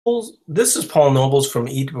This is Paul Nobles from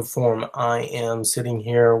Eat to Perform. I am sitting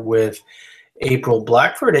here with April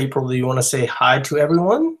Blackford. April, do you want to say hi to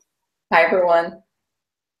everyone? Hi, everyone.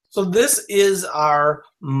 So this is our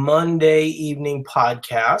Monday evening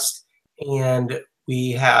podcast, and we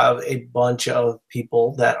have a bunch of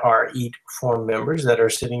people that are Eat to Perform members that are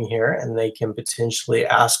sitting here, and they can potentially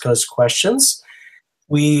ask us questions.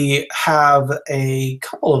 We have a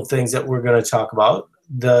couple of things that we're going to talk about.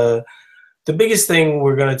 The biggest thing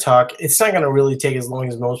we're going to talk, it's not going to really take as long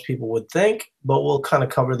as most people would think, but we'll kind of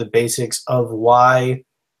cover the basics of why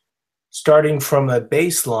starting from a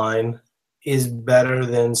baseline is better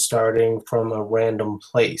than starting from a random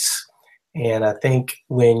place. And I think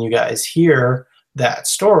when you guys hear that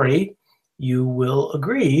story, you will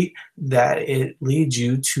agree that it leads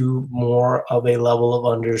you to more of a level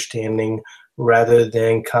of understanding rather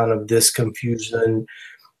than kind of this confusion.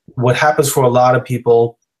 What happens for a lot of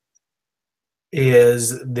people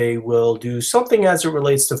is they will do something as it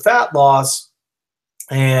relates to fat loss,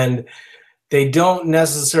 and they don't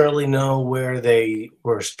necessarily know where they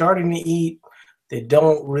were starting to eat. They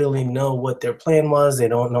don't really know what their plan was. They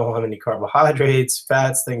don't know how many carbohydrates,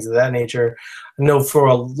 fats, things of that nature. I know for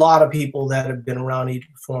a lot of people that have been around Eat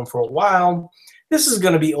to Perform for a while, this is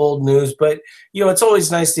going to be old news, but it's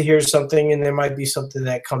always nice to hear something, and there might be something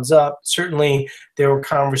that comes up. Certainly, there were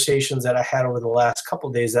conversations that I had over the last couple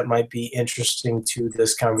of days that might be interesting to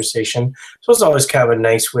this conversation. So it's always kind of a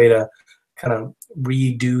nice way to kind of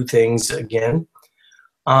redo things again.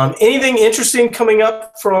 Anything interesting coming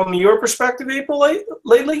up from your perspective, April,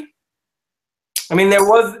 lately? I mean, there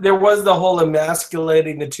was the whole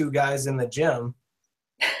emasculating the two guys in the gym.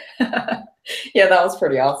 Yeah, that was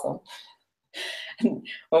pretty awesome.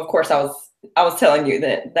 Well, of course, I was telling you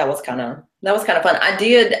that was kind of fun. I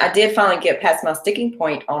did finally get past my sticking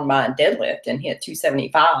point on my deadlift and hit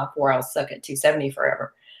 275, where I was stuck at 270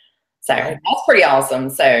 forever. So Right. that's pretty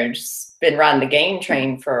awesome. So just been riding the game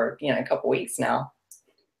train for a couple weeks now.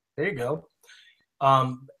 There you go.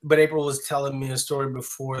 But April was telling me a story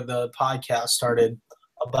before the podcast started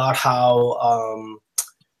about how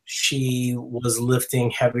she was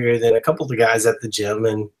lifting heavier than a couple of the guys at the gym.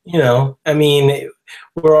 And, I mean,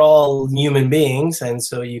 we're all human beings. And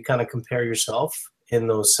so you kind of compare yourself in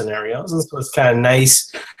those scenarios. And so it's kind of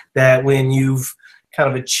nice that when you've kind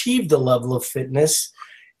of achieved a level of fitness,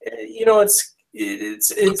 it's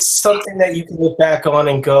something that you can look back on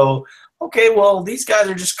and go, okay, well, these guys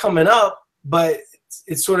are just coming up, but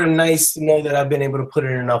it's sort of nice to know that I've been able to put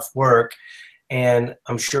in enough work. And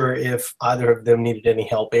I'm sure if either of them needed any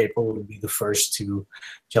help, April would be the first to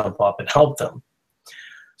jump up and help them.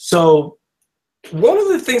 So one of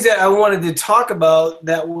the things that I wanted to talk about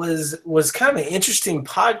that was kind of an interesting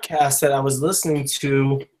podcast that I was listening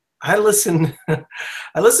to. I listened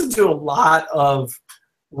to a lot of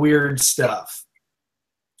weird stuff.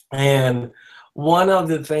 And one of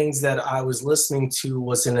the things that I was listening to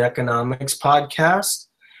was an economics podcast.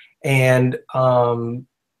 And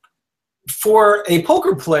for a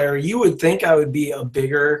poker player, you would think I would be a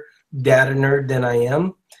bigger data nerd than I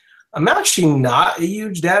am. I'm actually not a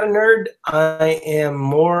huge data nerd. I am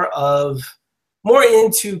more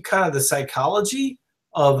into kind of the psychology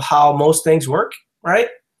of how most things work, right?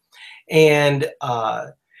 And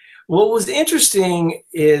what was interesting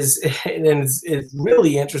is, and it's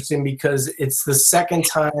really interesting because it's the second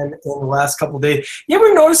time in the last couple of days. You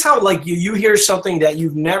ever notice how like you hear something that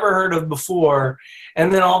you've never heard of before,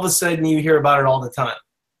 and then all of a sudden you hear about it all the time?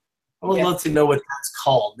 I would love to know what that's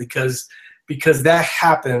called because that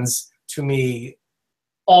happens to me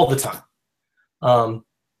all the time.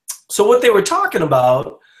 So what they were talking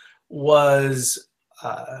about was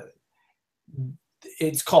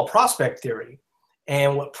it's called prospect theory.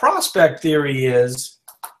 And what prospect theory is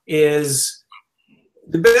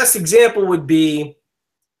the best example would be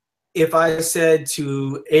if I said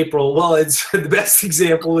to April, well, it's the best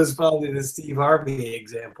example is probably the Steve Harvey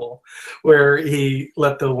example, where he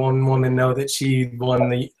let the one woman know that she won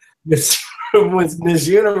the Miss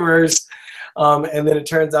Universe, and then it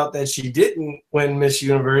turns out that she didn't win Miss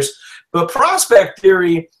Universe. But prospect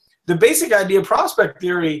theory, the basic idea of prospect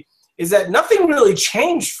theory is that nothing really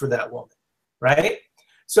changed for that woman, right?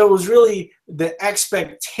 So it was really the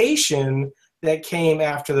expectation that came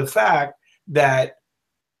after the fact that,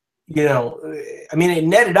 it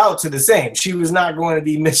netted out to the same. She was not going to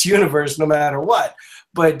be Miss Universe no matter what,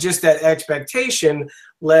 but just that expectation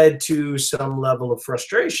led to some level of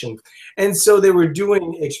frustration. And so they were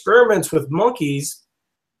doing experiments with monkeys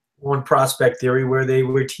on prospect theory where they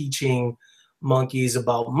were teaching monkeys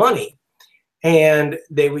about money. And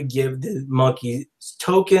they would give the monkeys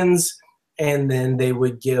tokens and then they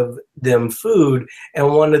would give them food.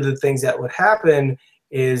 And one of the things that would happen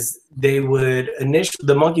is the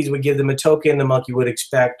monkeys would give them a token. The monkey would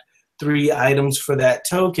expect 3 items for that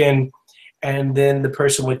token, and then the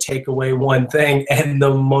person would take away one thing, and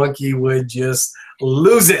the monkey would just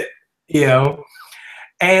lose it,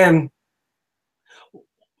 And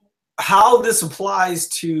how this applies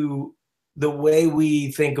to the way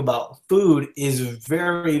we think about food is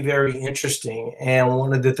very, very interesting. And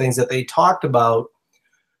one of the things that they talked about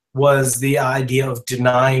was the idea of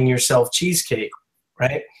denying yourself cheesecake,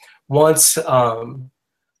 right? Once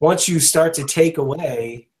you start to take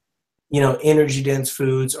away, energy dense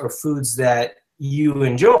foods or foods that you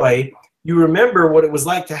enjoy, you remember what it was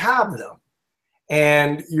like to have them.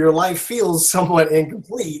 And your life feels somewhat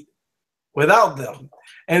incomplete without them.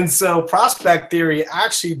 And so prospect theory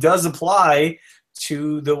actually does apply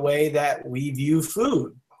to the way that we view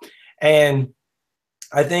food. And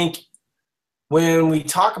I think when we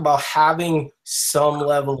talk about having some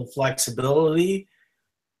level of flexibility,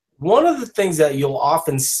 one of the things that you'll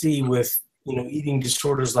often see with eating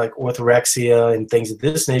disorders like orthorexia and things of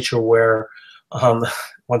this nature, where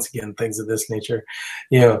once again, things of this nature,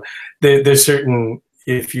 there's certain,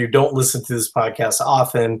 if you don't listen to this podcast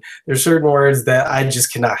often, there's certain words that I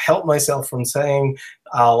just cannot help myself from saying.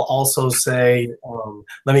 I'll also say,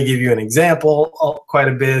 let me give you an example quite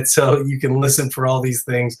a bit so you can listen for all these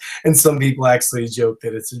things. And some people actually joke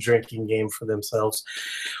that it's a drinking game for themselves.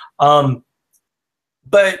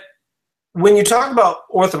 But when you talk about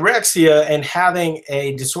orthorexia and having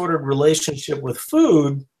a disordered relationship with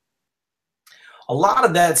food, a lot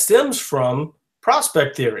of that stems from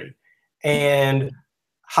prospect theory and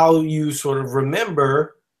how you sort of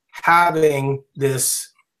remember having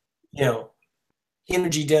this,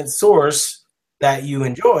 energy dense source that you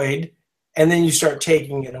enjoyed, and then you start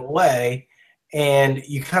taking it away, and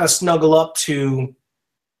you kind of snuggle up to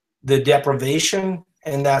the deprivation,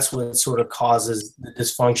 and that's what sort of causes the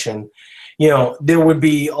dysfunction. There would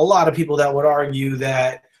be a lot of people that would argue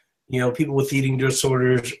that, people with eating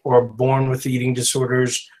disorders or born with eating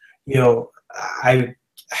disorders, I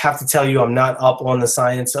have to tell you I'm not up on the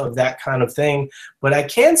science of that kind of thing, but I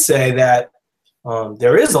can say that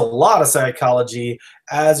there is a lot of psychology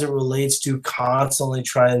as it relates to constantly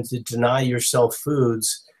trying to deny yourself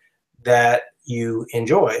foods that you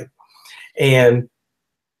enjoy. And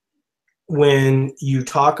when you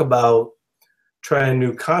talk about trying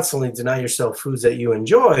to constantly deny yourself foods that you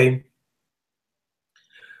enjoy,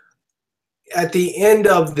 at the end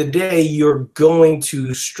of the day, you're going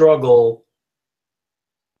to struggle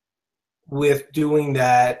with doing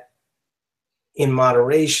that in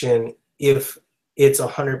moderation if it's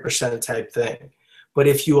 100% type thing. But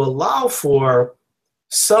if you allow for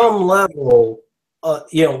some level,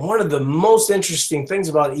 one of the most interesting things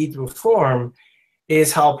about Eat to Perform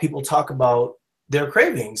is how people talk about their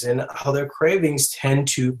cravings and how their cravings tend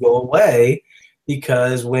to go away,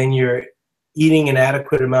 because when you're eating an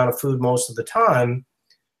adequate amount of food most of the time,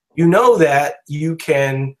 you know that you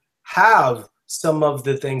can have some of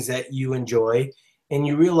the things that you enjoy, and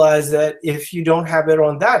you realize that if you don't have it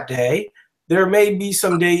on that day, there may be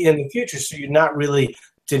some day in the future, so you're not really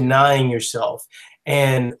denying yourself.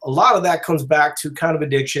 And a lot of that comes back to kind of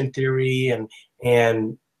addiction theory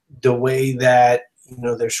and the way that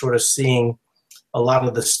they're sort of seeing a lot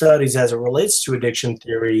of the studies as it relates to addiction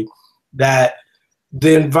theory, that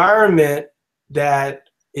the environment that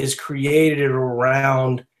is created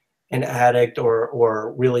around an addict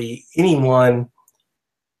or really anyone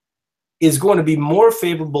is going to be more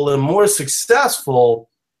favorable and more successful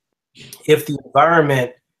if the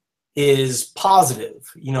environment is positive.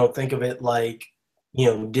 Think of it like,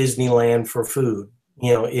 Disneyland for food.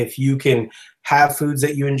 If you can have foods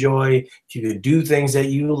that you enjoy, if you can do things that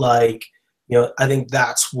you like, I think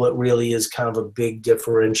that's what really is kind of a big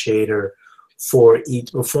differentiator for Eat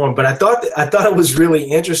to Perform. But I thought it was really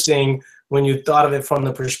interesting when you thought of it from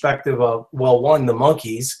the perspective of, well, one, the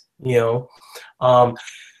monkeys,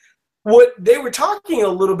 what they were talking a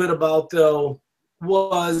little bit about, though,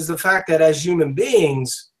 was the fact that as human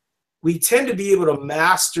beings, we tend to be able to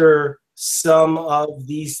master some of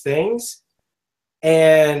these things.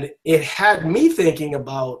 And it had me thinking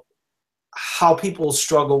about how people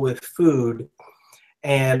struggle with food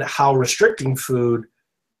and how restricting food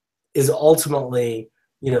is ultimately,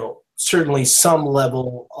 certainly some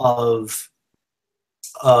level of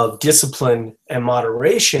discipline and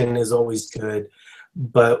moderation is always good.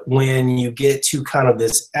 But when you get to kind of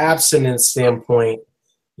this abstinence standpoint,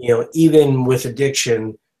 even with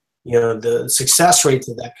addiction, the success rates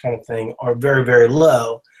of that kind of thing are very, very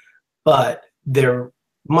low, but they're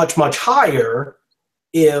much, much higher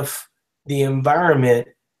if the environment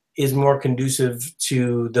is more conducive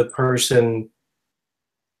to the person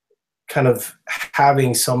kind of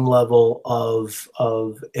having some level of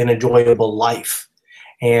an enjoyable life.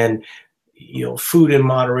 And food in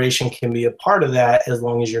moderation can be a part of that, as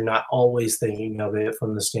long as you're not always thinking of it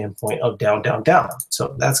from the standpoint of down, down, down.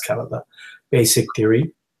 So that's kind of the basic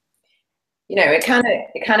theory. It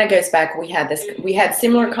kind of goes back. We had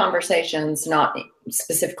similar conversations, not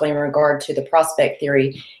specifically in regard to the prospect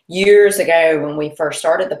theory, years ago when we first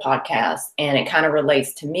started the podcast, and it kind of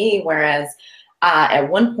relates to me. Whereas at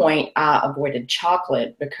one point I avoided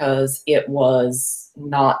chocolate because it was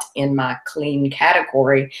not in my clean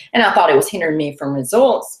category, and I thought it was hindering me from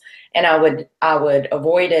results. And I would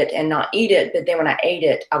avoid it and not eat it, but then when I ate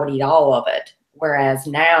it, I would eat all of it. Whereas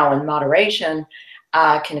now, in moderation,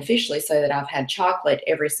 I can officially say that I've had chocolate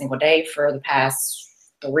every single day for the past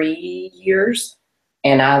 3 years,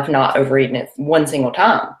 and I've not overeaten it one single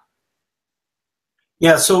time.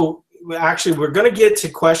 Yeah, so actually we're going to get to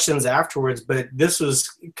questions afterwards, but this was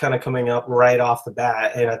kind of coming up right off the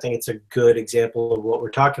bat, and I think it's a good example of what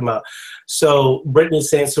we're talking about. So Brittany's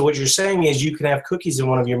saying, so what you're saying is you can have cookies in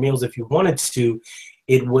one of your meals if you wanted to.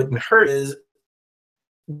 It wouldn't hurt.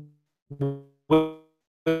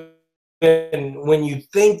 And when you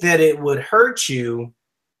think that it would hurt you,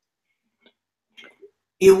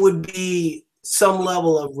 it would be some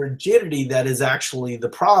level of rigidity that is actually the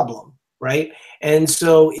problem, right? And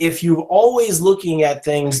so if you're always looking at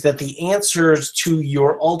things that the answers to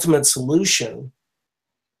your ultimate solution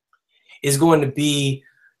is going to be,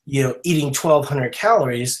 eating 1,200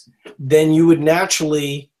 calories, then you would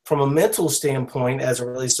naturally, from a mental standpoint, as it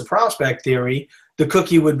relates to prospect theory, the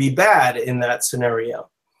cookie would be bad in that scenario.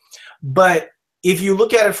 But if you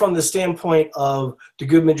look at it from the standpoint of the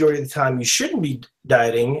good majority of the time you shouldn't be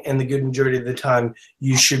dieting, and the good majority of the time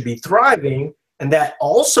you should be thriving, and that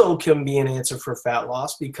also can be an answer for fat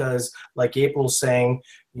loss, because like April's saying,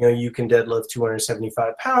 you can deadlift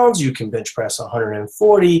 275 pounds, you can bench press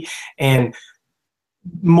 140, and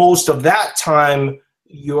most of that time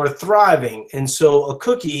you're thriving. And so a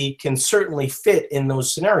cookie can certainly fit in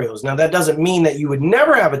those scenarios. Now, that doesn't mean that you would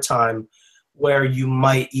never have a time where you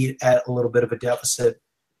might eat at a little bit of a deficit.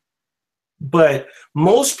 But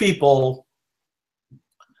most people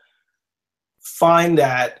find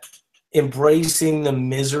that embracing the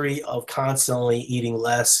misery of constantly eating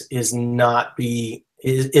less is not the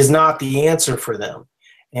answer for them.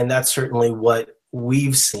 And that's certainly what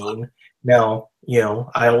we've seen. Now,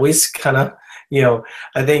 I always kind of,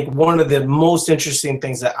 I think one of the most interesting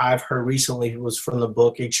things that I've heard recently was from the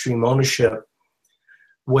book Extreme Ownership,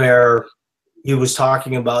 where he was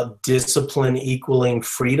talking about discipline equaling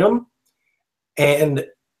freedom. And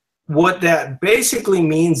what that basically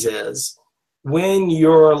means is, when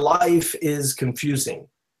your life is confusing,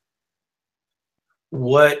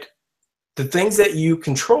 the things that you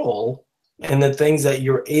control and the things that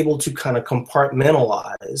you're able to kind of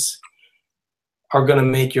compartmentalize are going to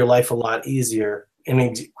make your life a lot easier. And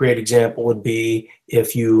a great example would be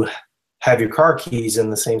if you have your car keys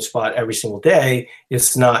in the same spot every single day,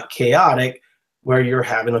 it's not chaotic where you're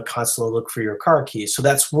having to constantly look for your car keys. So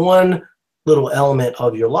that's one little element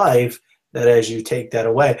of your life that, as you take that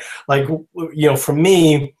away, like, for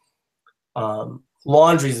me,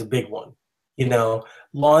 laundry is a big one.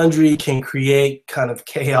 Laundry can create kind of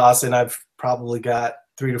chaos, and I've probably got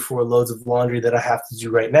 3 to 4 loads of laundry that I have to do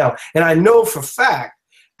right now. And I know for a fact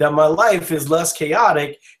that my life is less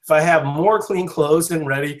chaotic if I have more clean clothes and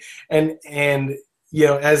ready. And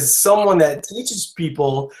as someone that teaches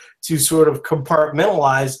people to sort of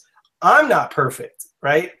compartmentalize, I'm not perfect,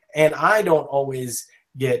 right? And I don't always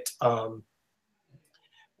get,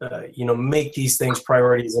 make these things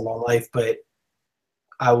priorities in my life. But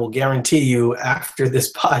I will guarantee you, after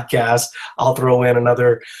this podcast, I'll throw in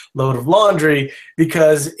another load of laundry,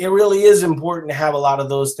 because it really is important to have a lot of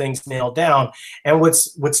those things nailed down. And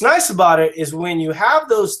what's nice about it is, when you have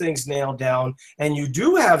those things nailed down and you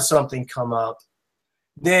do have something come up,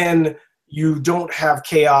 then you don't have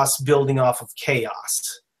chaos building off of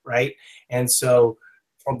chaos, right? And so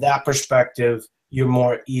from that perspective, you're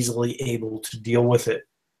more easily able to deal with it.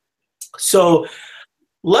 So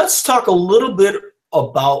let's talk a little bit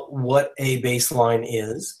about what a baseline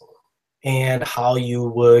is and how you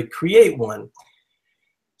would create one.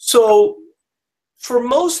 So for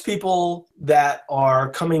most people that are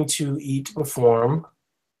coming to Eat to Perform,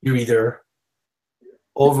 you're either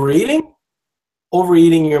overeating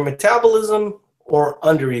your metabolism, or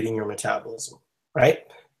undereating your metabolism, right?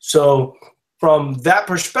 So from that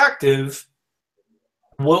perspective,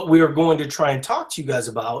 what we are going to try and talk to you guys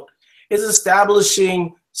about is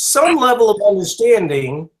establishing some level of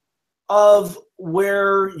understanding of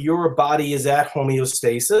where your body is at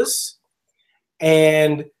homeostasis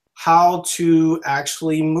and how to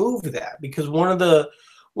actually move that. Because one of the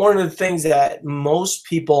things that most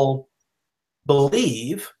people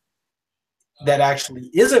believe that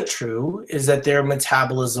actually isn't true is that their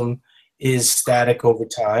metabolism is static over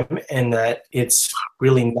time, and that it's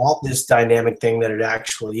really not this dynamic thing that it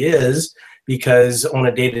actually is, because on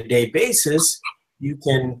a day-to-day basis, you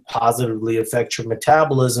can positively affect your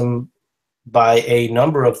metabolism by a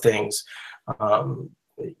number of things.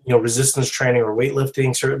 Resistance training or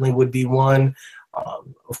weightlifting certainly would be one.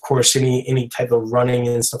 Of course, any type of running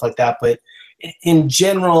and stuff like that. But in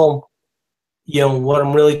general, what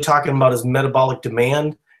I'm really talking about is metabolic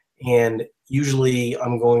demand, and usually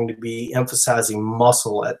I'm going to be emphasizing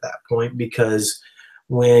muscle at that point, because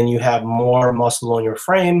when you have more muscle on your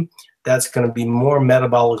frame, that's going to be more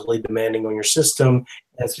metabolically demanding on your system,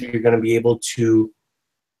 and so you're going to be able to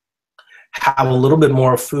have a little bit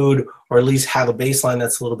more food, or at least have a baseline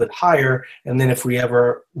that's a little bit higher. And then if we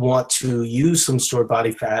ever want to use some stored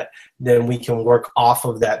body fat, then we can work off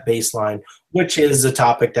of that baseline, which is a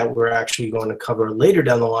topic that we're actually going to cover later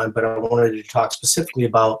down the line. But I wanted to talk specifically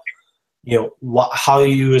about, how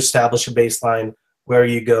you establish a baseline, where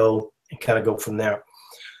you go, and kind of go from there.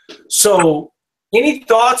 So any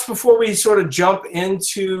thoughts before we sort of jump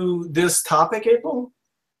into this topic, April?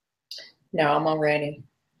 No, I'm all ready.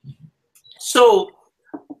 So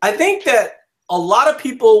I think that a lot of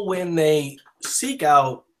people, when they seek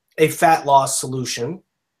out a fat loss solution,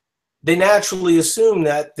 they naturally assume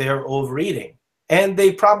that they're overeating. And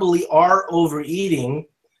they probably are overeating,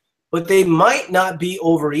 but they might not be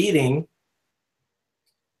overeating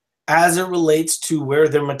as it relates to where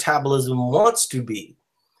their metabolism wants to be.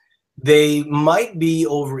 They might be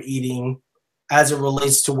overeating as it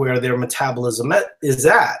relates to where their metabolism is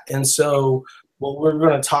at. And so what we're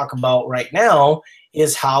going to talk about right now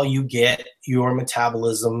is how you get your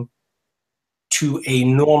metabolism to a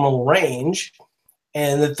normal range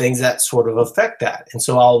and the things that sort of affect that. And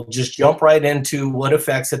so I'll just jump right into what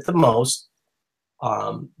affects it the most.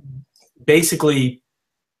 Basically,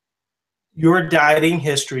 your dieting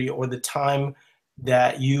history, or the time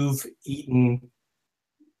that you've eaten,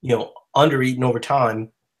 under-eaten over time,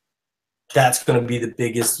 that's going to be the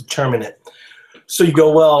biggest determinant. So you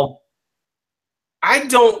go, well, I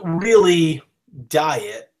don't really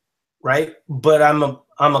diet, right? But I'm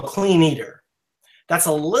a clean eater. That's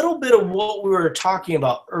a little bit of what we were talking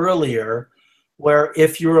about earlier, where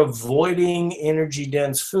if you're avoiding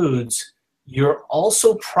energy-dense foods, you're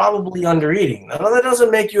also probably under-eating. Now, that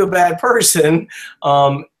doesn't make you a bad person.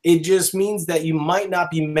 It just means that you might not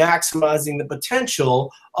be maximizing the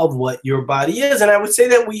potential of what your body is. And I would say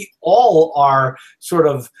that we all are sort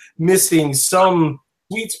of missing some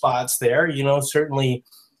sweet spots there. Certainly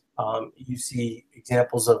you see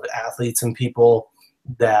examples of athletes and people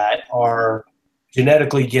that are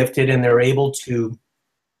genetically gifted, and they're able to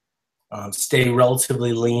stay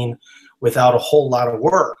relatively lean without a whole lot of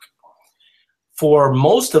work. For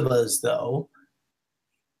most of us, though,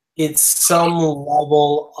 it's some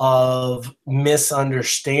level of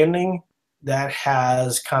misunderstanding that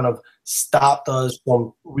has kind of stopped us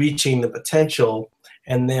from reaching the potential.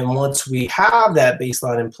 And then once we have that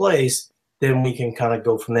baseline in place, then we can kind of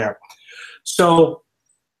go from there. So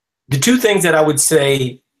the two things that I would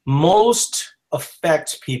say most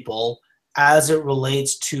affect people as it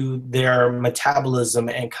relates to their metabolism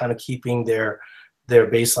and kind of keeping their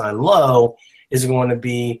baseline low is going to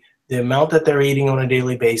be the amount that they're eating on a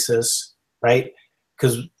daily basis, right?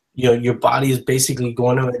 Because your body is basically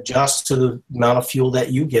going to adjust to the amount of fuel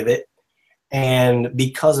that you give it. And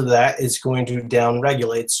because of that, it's going to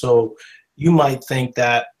down-regulate. So you might think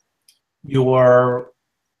that a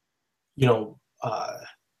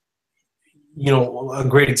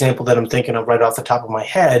great example that I'm thinking of right off the top of my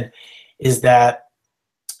head is that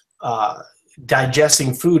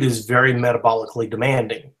digesting food is very metabolically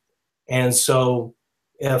demanding. And so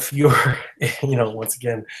if you're, once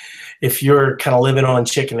again, if you're kind of living on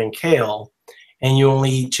chicken and kale, and you only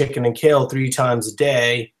eat chicken and kale 3 times a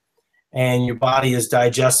day, and your body is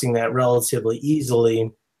digesting that relatively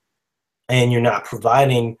easily, and you're not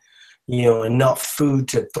providing, enough food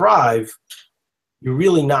to thrive, you're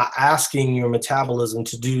really not asking your metabolism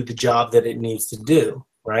to do the job that it needs to do,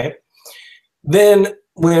 right? Then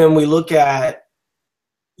when we look at,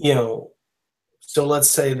 so let's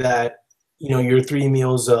say that, your 3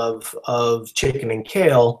 meals of chicken and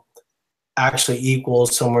kale actually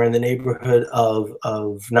equals somewhere in the neighborhood of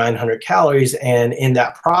 900 calories. And in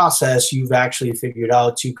that process, you've actually figured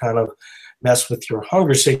out to kind of mess with your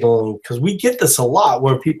hunger signaling, because we get this a lot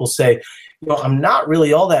where people say, I'm not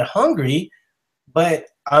really all that hungry, but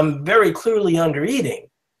I'm very clearly under eating.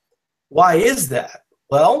 Why is that?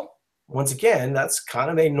 Well, once again, that's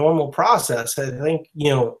kind of a normal process. I think,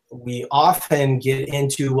 we often get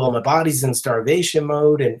into, well, my body's in starvation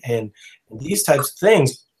mode and these types of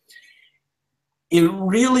things. It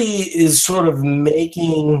really is sort of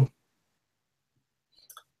making,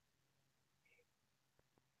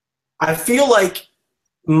 I feel like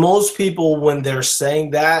most people, when they're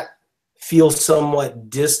saying that, feel somewhat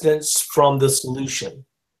distanced from the solution.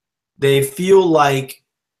 They feel like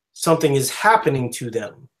something is happening to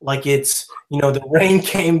them. Like it's, the rain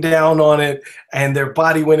came down on it and their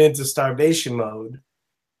body went into starvation mode.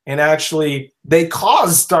 And actually, they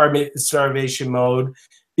caused starvation mode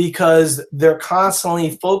because they're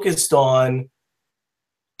constantly focused on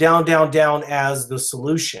down, down, down as the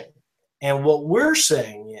solution. And what we're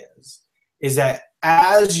saying is that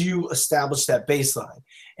as you establish that baseline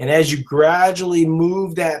and as you gradually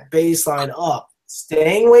move that baseline up,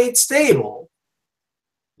 staying weight stable,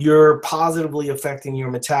 you're positively affecting your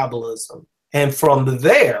metabolism. And from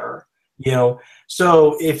there,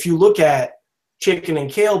 so if you look at chicken and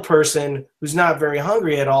kale person who's not very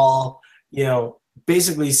hungry at all,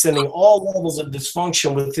 basically sending all levels of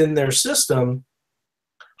dysfunction within their system,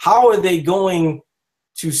 how are they going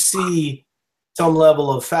to see some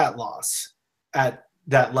level of fat loss at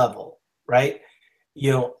that level, right?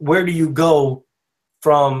 Where do you go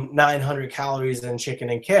from 900 calories in chicken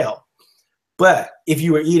and kale? But if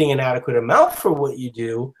you are eating an adequate amount for what you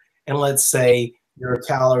do, and let's say your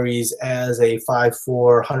calories as a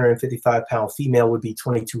 5'4", 155-pound female would be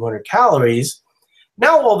 2,200 calories,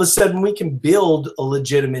 now all of a sudden we can build a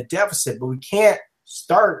legitimate deficit, but we can't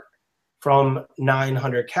start from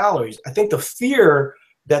 900 calories. I think the fear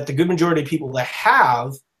that the good majority of people that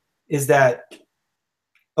have is that,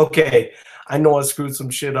 okay, I know I screwed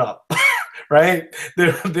some shit up. Right?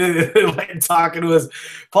 They're like talking to us,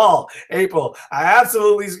 Paul, April, I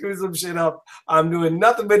absolutely screwed some shit up. I'm doing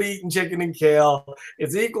nothing but eating chicken and kale.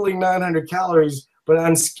 It's equaling 900 calories, but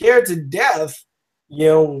I'm scared to death,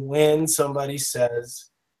 when somebody says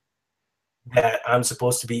that I'm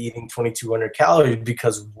supposed to be eating 2,200 calories,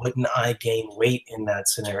 because wouldn't I gain weight in that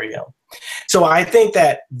scenario? So I think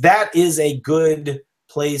that is a good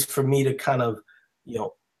place for me to kind of,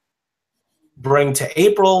 bring to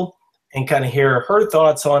April and kind of hear her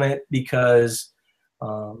thoughts on it, because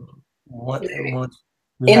once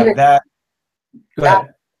we have that. Go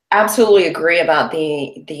ahead. I absolutely agree about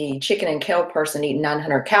the chicken and kale person eating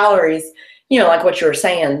 900 calories. Like what you were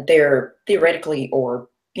saying, they're theoretically or,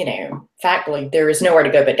 factually, there is nowhere to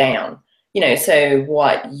go but down. So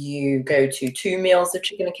what, you go to 2 meals of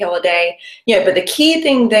chicken and kale a day. But the key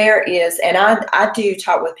thing there is, and I do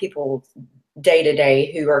talk with people day to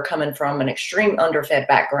day who are coming from an extreme underfed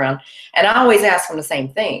background, and I always ask them the same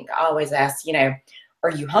thing. I always ask,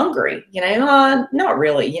 are you hungry? Not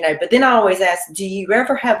really, but then I always ask, do you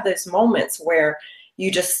ever have those moments where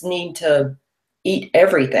you just need to eat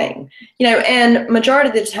everything? And majority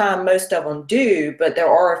of the time, most of them do, but there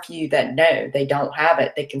are a few that no, they don't have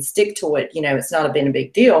it. They can stick to it. It's not been a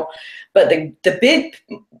big deal. But the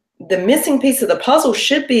missing piece of the puzzle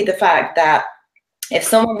should be the fact that if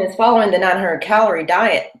someone is following the 900 calorie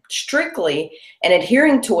diet strictly and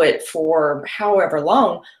adhering to it for however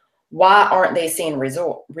long, why aren't they seeing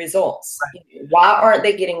results? Right. Why aren't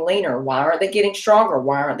they getting leaner? Why aren't they getting stronger?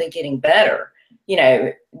 Why aren't they getting better?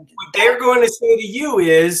 What they're going to say to you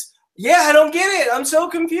is, yeah, I don't get it. I'm so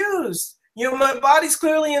confused. My body's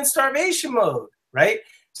clearly in starvation mode, right?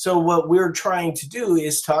 So what we're trying to do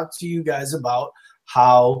is talk to you guys about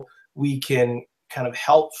how we can kind of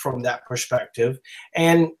help from that perspective,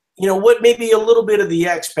 and what may be a little bit of the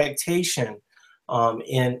expectation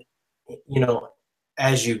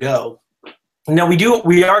as you go. Now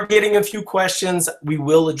we are getting a few questions. We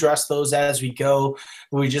will address those as we go.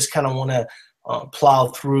 We just kind of want to plow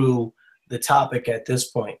through the topic at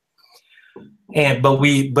this point, but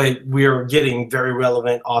we're getting very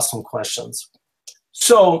relevant, awesome questions.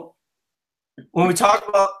 So when we talk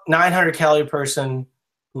about 900 calorie person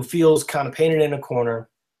who feels kind of painted in a corner,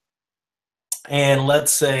 and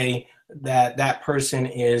let's say that person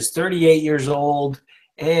is 38 years old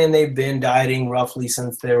and they've been dieting roughly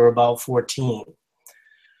since they were about 14.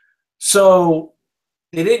 So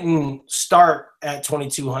they didn't start at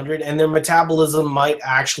 2,200, and their metabolism might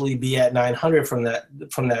actually be at 900 from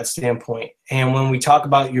that standpoint. And when we talk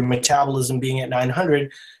about your metabolism being at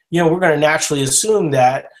 900, we're going to naturally assume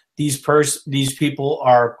that these people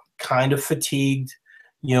are kind of fatigued,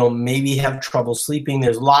 maybe have trouble sleeping.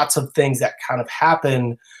 There's lots of things that kind of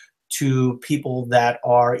happen to people that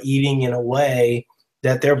are eating in a way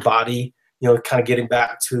that their body, kind of getting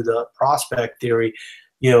back to the prospect theory,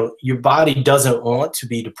 your body doesn't want to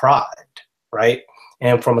be deprived, right?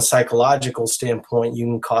 And from a psychological standpoint, you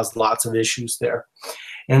can cause lots of issues there.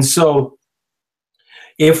 And so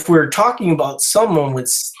if we're talking about someone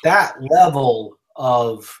with that level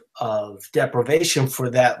of deprivation for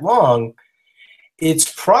that long,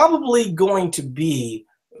 it's probably going to be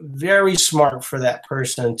very smart for that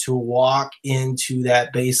person to walk into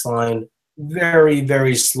that baseline very,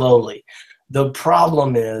 very slowly. The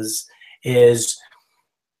problem is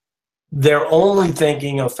they're only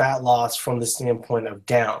thinking of fat loss from the standpoint of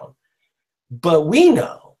down. But we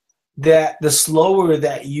know that the slower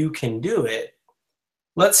that you can do it,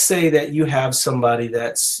 let's say that you have somebody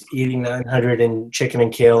that's eating 900 in chicken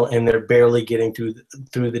and kale and they're barely getting through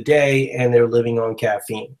the day and they're living on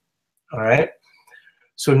caffeine, all right?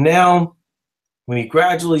 So now we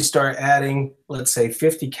gradually start adding, let's say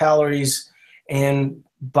 50 calories, and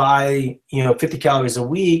by 50 calories a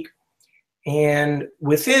week, and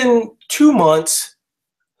within 2 months,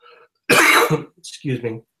 excuse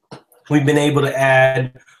me, we've been able to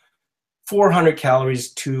add 400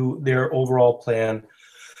 calories to their overall plan,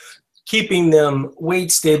 keeping them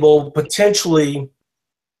weight stable, potentially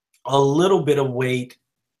a little bit of weight,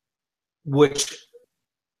 which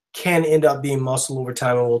can end up being muscle over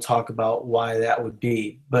time, and we'll talk about why that would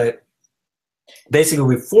be. But basically,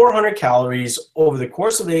 with 400 calories over the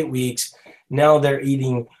course of 8 weeks, now they're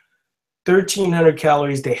eating 1,300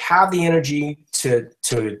 calories. They have the energy to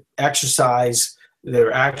exercise.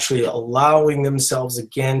 They're actually allowing themselves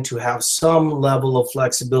again to have some level of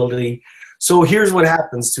flexibility. So here's what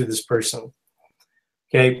happens to this person.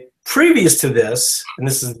 Okay, previous to this, and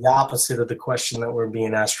this is the opposite of the question that we're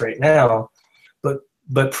being asked right now,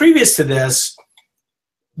 but previous to this,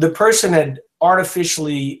 the person had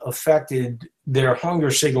artificially affected their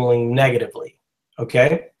hunger signaling negatively,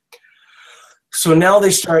 okay? So now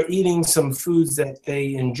they start eating some foods that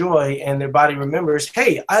they enjoy, and their body remembers,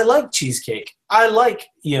 hey, I like cheesecake. I like,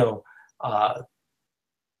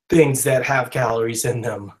 things that have calories in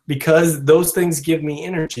them, because those things give me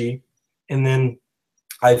energy, and then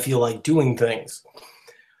I feel like doing things.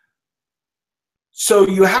 So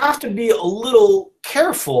you have to be a little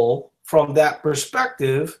careful from that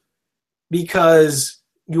perspective, because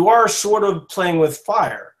you are sort of playing with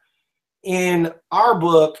fire. In our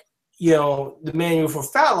book, the Manual for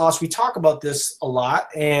Fat Loss, we talk about this a lot,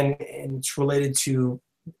 and it's related to,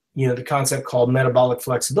 the concept called metabolic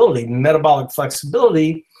flexibility. Metabolic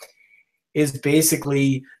flexibility is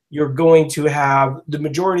basically you're going to have the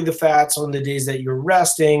majority of the fats on the days that you're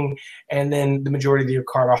resting, and then the majority of your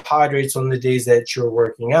carbohydrates on the days that you're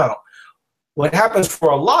working out. What happens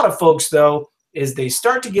for a lot of folks, though, is they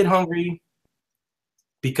start to get hungry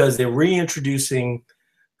because they're reintroducing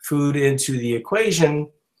food into the equation,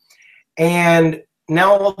 and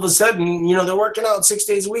now all of a sudden, they're working out 6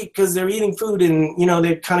 days a week because they're eating food, and,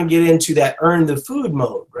 they kind of get into that earn the food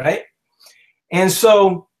mode, right? And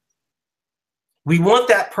so we want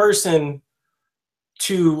that person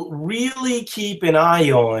to really keep an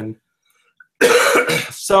eye on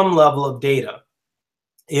some level of data.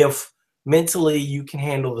 If mentally you can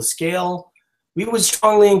handle the scale, we would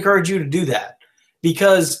strongly encourage you to do that,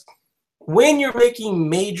 because when you're making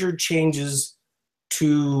major changes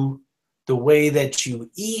to the way that you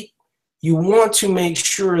eat, you want to make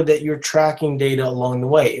sure that you're tracking data along the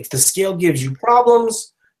way. If the scale gives you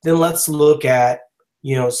problems, then let's look at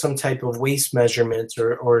some type of waist measurements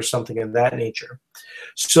or something of that nature.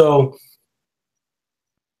 So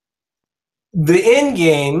the end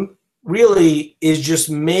game really is just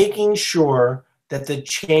making sure that the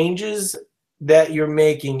changes that you're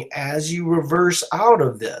making as you reverse out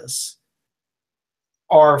of this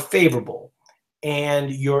are favorable, and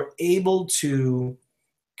you're able to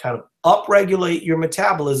kind of upregulate your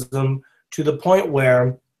metabolism to the point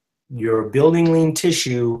where you're building lean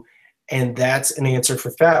tissue, and that's an answer for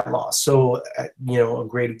fat loss. So, a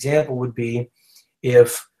great example would be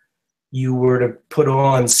if you were to put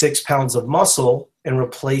on 6 pounds of muscle and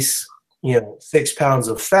replace, 6 pounds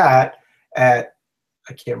of fat at,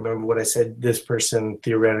 I can't remember what I said this person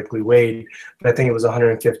theoretically weighed, but I think it was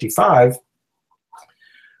 155.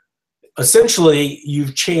 Essentially,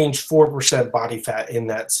 you've changed 4% body fat in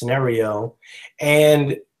that scenario.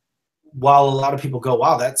 And while a lot of people go,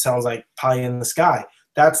 wow, that sounds like pie in the sky,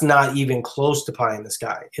 that's not even close to pie in the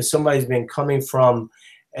sky. If somebody's been coming from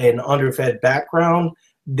an underfed background,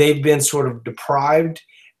 they've been sort of deprived,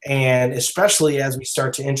 and especially as we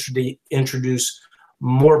start to introduce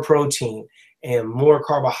more protein and more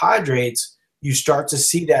carbohydrates you start to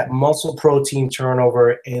see that muscle protein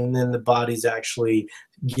turnover, and then the body's actually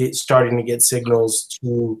starting to get signals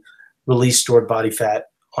to release stored body fat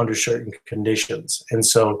under certain conditions. And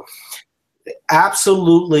so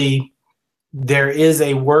absolutely there is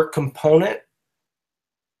a work component,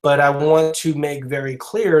 but I want to make very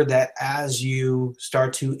clear that as you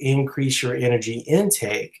start to increase your energy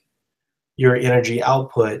intake, your energy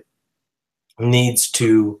output needs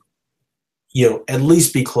to, at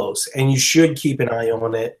least be close, and you should keep an eye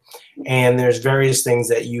on it. And there's various things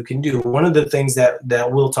that you can do. One of the things that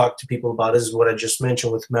we'll talk to people about is what I just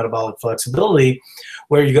mentioned with metabolic flexibility,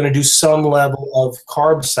 where you're going to do some level of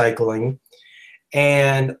carb cycling.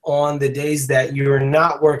 And on the days that you're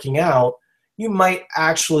not working out, you might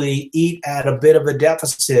actually eat at a bit of a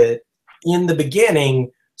deficit in the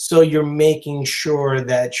beginning, so you're making sure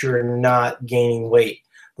that you're not gaining weight.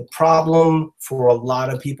 The problem for a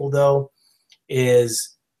lot of people, though,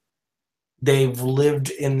 is they've lived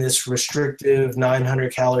in this restrictive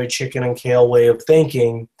 900 calorie chicken and kale way of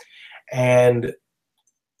thinking, and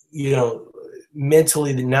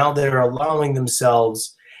mentally now they're allowing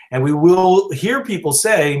themselves, and we will hear people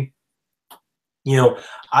say,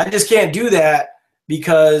 I just can't do that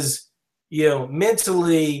because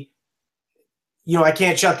mentally I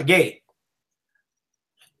can't shut the gate.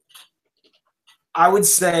 I would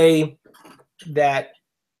say that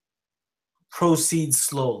proceed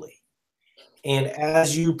slowly. And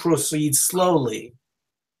as you proceed slowly,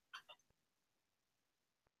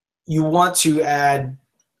 you want to add,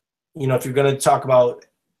 if you're going to talk about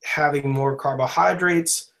having more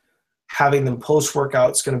carbohydrates, having them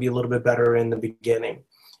post-workout is going to be a little bit better in the beginning.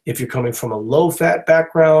 If you're coming from a low-fat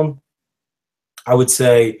background, I would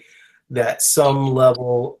say that some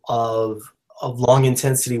level of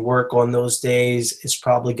long-intensity work on those days is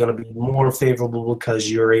probably going to be more favorable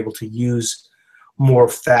because you're able to use more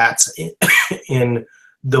fats in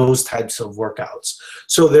those types of workouts.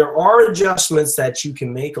 So there are adjustments that you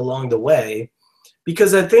can make along the way,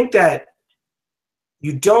 because I think that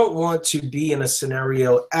you don't want to be in a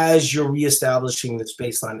scenario as you're reestablishing this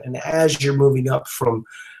baseline and as you're moving up from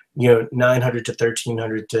 900 to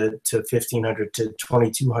 1300 to 1500 to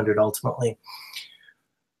 2200 ultimately.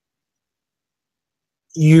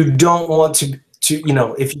 You don't want to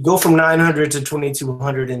if you go from 900 to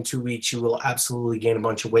 2200 in 2 weeks, you will absolutely gain a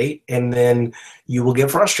bunch of weight, and then you will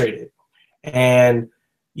get frustrated. And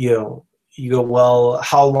you go, well,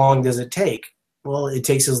 how long does it take? Well, it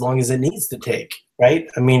takes as long as it needs to take, right?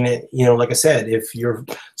 I mean, like I said, if you're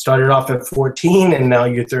started off at 14 and now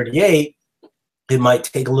you're 38, it might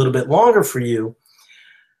take a little bit longer for you.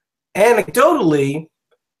 Anecdotally,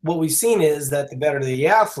 what we've seen is that the better the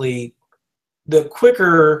athlete, the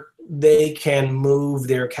quicker they can move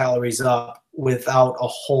their calories up without a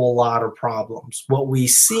whole lot of problems. What we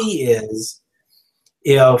see is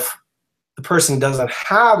if the person doesn't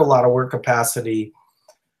have a lot of work capacity,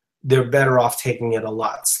 they're better off taking it a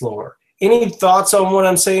lot slower. Any thoughts on what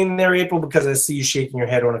I'm saying there, April? Because I see you shaking your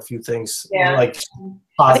head on a few things, like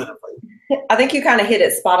positively. I think you kind of hit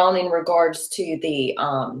it spot on in regards to the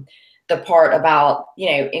part about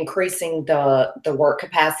increasing the work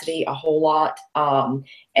capacity a whole lot,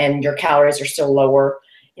 and your calories are still lower.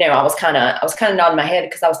 I was kind of nodding my head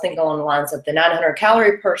because I was thinking along the lines of the 900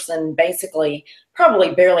 calorie person basically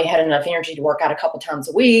probably barely had enough energy to work out a couple times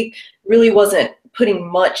a week, really wasn't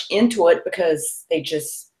putting much into it because they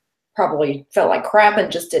just probably felt like crap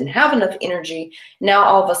and just didn't have enough energy. Now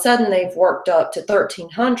all of a sudden they've worked up to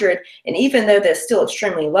 1300, and even though they're still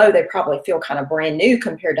extremely low, they probably feel kind of brand new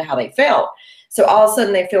compared to how they felt. So all of a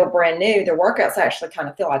sudden they feel brand new. Their workouts actually kind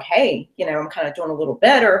of feel like, hey, I'm kind of doing a little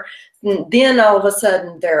better. And then all of a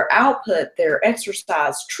sudden their output, their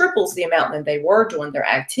exercise triples the amount that they were doing their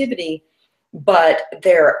activity, but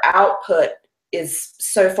their output is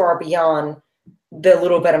so far beyond the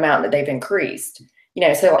little bit amount that they've increased.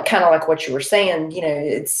 So kind of like what you were saying,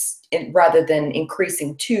 rather than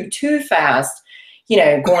increasing too fast,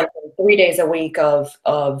 going from 3 days a week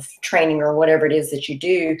of training or whatever it is that you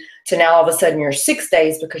do to now all of a sudden you're 6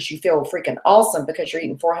 days because you feel freaking awesome because you're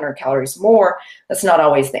eating 400 calories more. That's not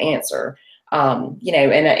always the answer. And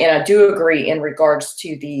I do agree in regards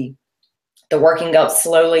to the working up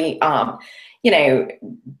slowly.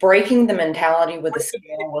 Breaking the mentality with the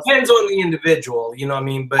scale depends on the individual,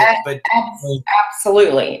 but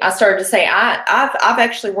absolutely. I started to say I've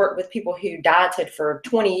actually worked with people who dieted for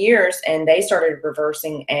 20 years and they started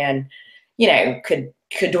reversing and could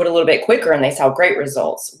do it a little bit quicker and they saw great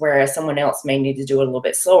results, whereas someone else may need to do it a little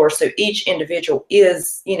bit slower. So each individual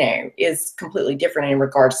is completely different in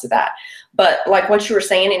regards to that. But like what you were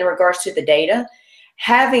saying in regards to the data,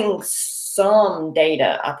 having some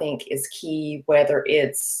data, I think, is key, whether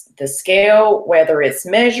it's the scale, whether it's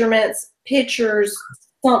measurements, pictures,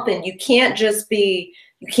 something. You can't just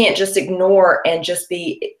ignore and just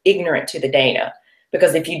be ignorant to the data.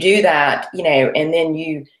 Because if you do that, and then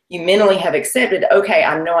you mentally have accepted, okay,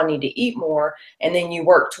 I know I need to eat more, and then you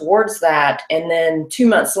work towards that, and then 2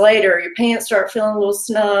 months later, your pants start feeling a little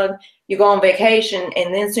snug, you go on vacation,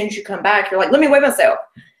 and then as soon as you come back, you're like, let me weigh myself,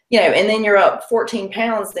 and then you're up 14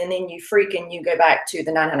 pounds, and then you you go back to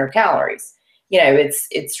the 900 calories.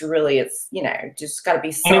 It's really, just got to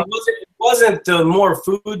be and it wasn't the more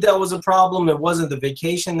food that was a problem. It wasn't the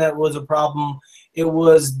vacation that was a problem. It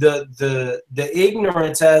was the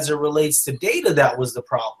ignorance as it relates to data that was the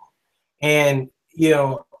problem. And,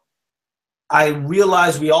 I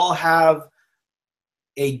realize we all have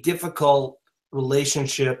a difficult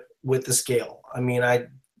relationship with the scale. I mean, I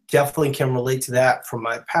definitely can relate to that from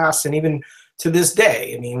my past and even to this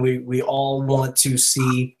day. I mean, we all want to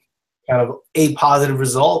see kind of a positive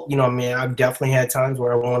result. I've definitely had times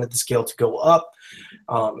where I wanted the scale to go up,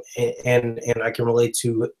 and I can relate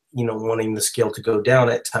to, wanting the scale to go down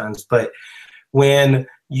at times. But when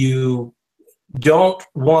you don't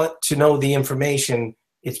want to know the information,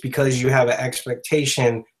 it's because you have an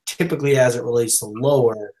expectation, typically as it relates to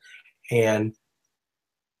lower, and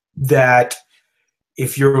that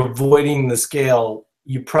if you're avoiding the scale,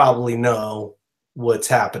 you probably know what's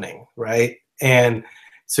happening, right? And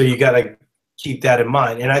so you got to keep that in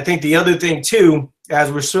mind. And I think the other thing too,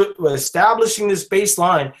 as we're establishing this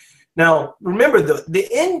baseline, now remember the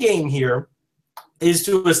end game here is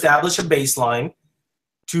to establish a baseline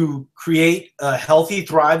to create a healthy,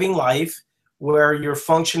 thriving life where you're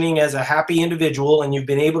functioning as a happy individual and you've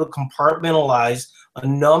been able to compartmentalize a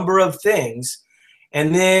number of things.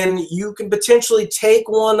 And then you can potentially take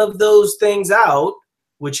one of those things out,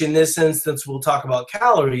 which in this instance we'll talk about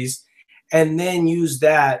calories, and then use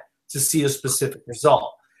that to see a specific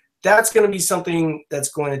result. That's going to be something that's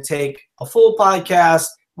going to take a full podcast.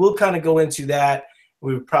 We'll kind of go into that.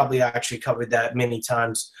 We've probably actually covered that many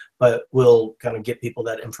times, but we'll kind of get people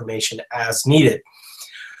that information as needed.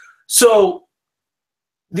 So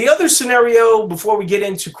the other scenario before we get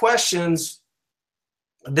into questions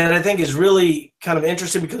that I think is really kind of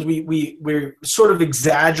interesting, because we're sort of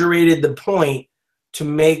exaggerated the point to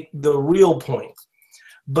make the real point.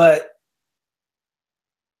 But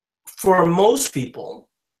for most people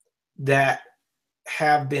that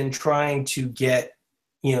have been trying to get,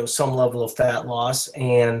 some level of fat loss,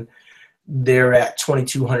 and they're at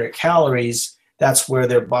 2,200 calories, that's where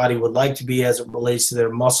their body would like to be as it relates to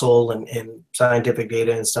their muscle and scientific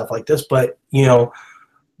data and stuff like this. But,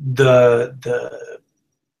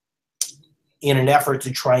 in an effort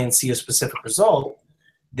to try and see a specific result,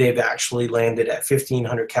 they've actually landed at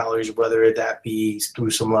 1,500 calories, whether that be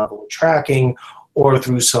through some level of tracking or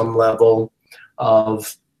through some level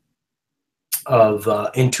of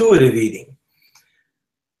intuitive eating.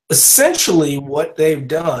 Essentially, what they've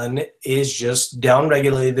done is just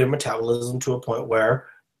downregulated their metabolism to a point where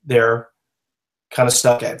they're kind of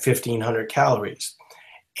stuck at 1,500 calories.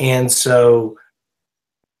 And so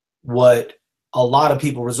what a lot of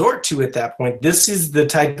people resort to at that point, this is the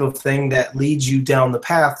type of thing that leads you down the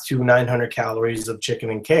path to 900 calories of chicken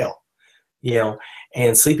and kale,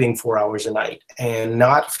 and sleeping 4 hours a night and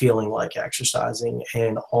not feeling like exercising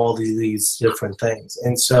and all these different things.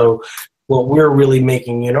 And so what we're really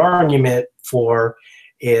making an argument for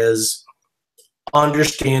is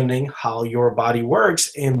understanding how your body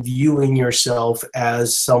works and viewing yourself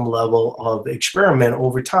as some level of experiment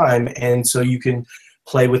over time. And so you can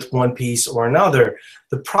play with one piece or another.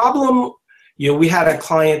 The problem, we had a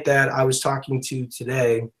client that I was talking to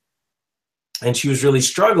today, and she was really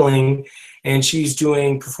struggling, and she's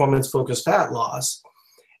doing performance-focused fat loss.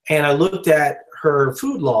 And I looked at her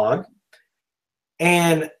food log,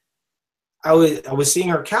 and I was seeing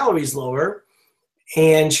her calories lower,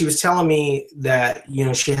 and she was telling me that,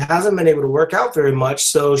 she hasn't been able to work out very much,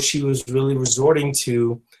 so she was really resorting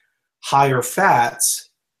to higher fats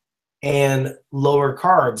and lower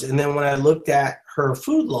carbs. And then when I looked at her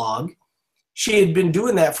food log, she had been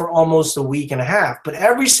doing that for almost a week and a half. But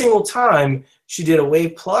every single time she did a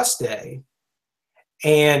Wave Plus day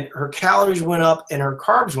and her calories went up and her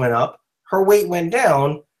carbs went up, her weight went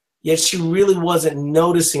down, yet she really wasn't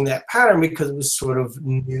noticing that pattern because it was sort of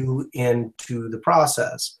new into the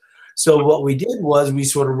process. So what we did was we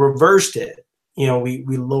sort of reversed it. We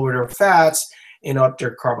lowered her fats and upped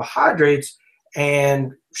her carbohydrates,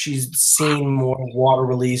 and she's seen more water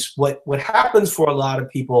release. What happens for a lot of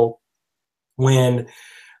people when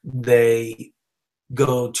they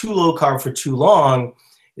go too low carb for too long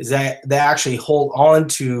is that they actually hold on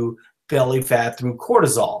to belly fat through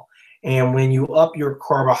cortisol. And when you up your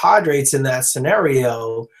carbohydrates in that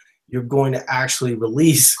scenario, you're going to actually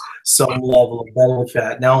release some level of belly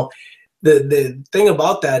fat. Now, the thing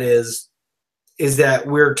about that is that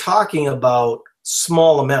we're talking about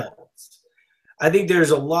small amounts. I think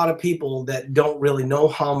there's a lot of people that don't really know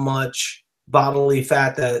how much bodily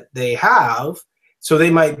fat that they have. So they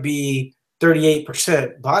might be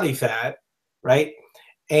 38% body fat, right?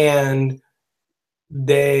 And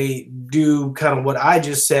they do kind of what I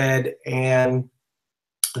just said, and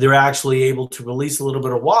they're actually able to release a little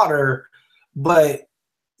bit of water, but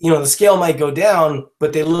the scale might go down,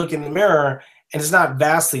 but they look in the mirror and it's not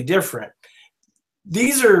vastly different.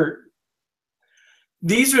 These are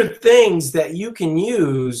things that you can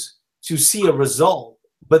use to see a result,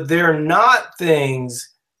 but they're not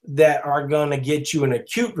things that are going to get you an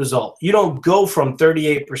acute result. You don't go from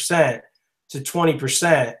 38% to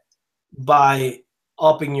 20% by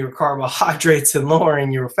upping your carbohydrates and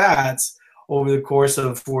lowering your fats over the course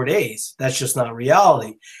of 4 days. That's just not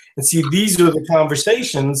reality. And see, these are the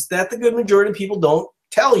conversations that the good majority of people don't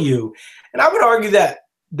tell you. And I would argue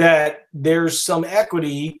that there's some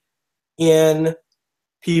equity in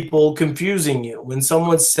people confusing you. When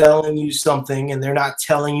someone's selling you something and they're not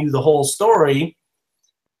telling you the whole story,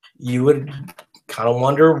 you would kind of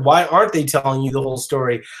wonder, why aren't they telling you the whole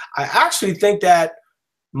story? I actually think that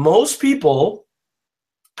most people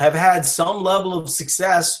have had some level of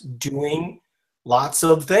success doing lots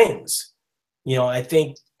of things. I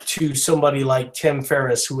think to somebody like Tim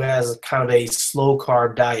Ferriss, who has kind of a slow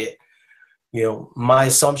carb diet, my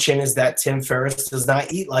assumption is that Tim Ferriss does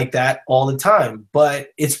not eat like that all the time, but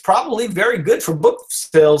it's probably very good for book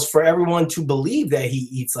sales for everyone to believe that he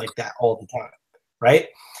eats like that all the time, right?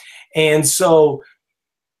 And so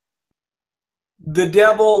the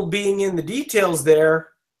devil being in the details there,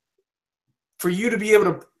 for you to be able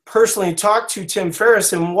to personally talk to Tim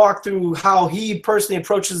Ferriss and walk through how he personally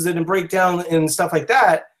approaches it and break down and stuff like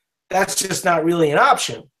that, that's just not really an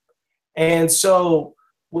option. And so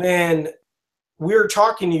when we're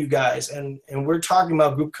talking to you guys and we're talking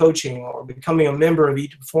about group coaching or becoming a member of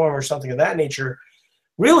Eat to Perform or something of that nature,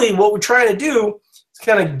 really what we're trying to do is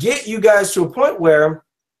kind of get you guys to a point where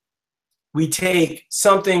we take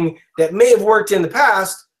something that may have worked in the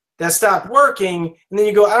past that stopped working, and then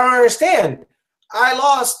you go, I don't understand. I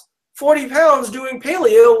lost 40 pounds doing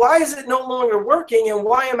paleo. Why is it no longer working, and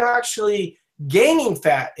why am I actually gaining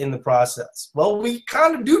fat in the process? Well, we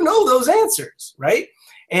kind of do know those answers, right?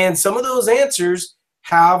 And some of those answers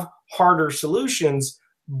have harder solutions,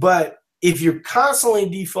 but if you're constantly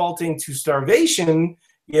defaulting to starvation,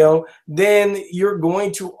 then you're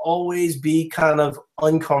going to always be kind of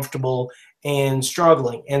uncomfortable and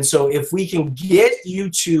struggling. And so if we can get you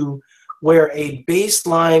to where a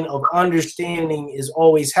baseline of understanding is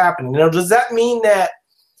always happening. Now, does that mean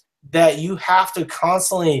that you have to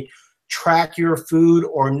constantly track your food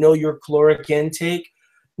or know your caloric intake?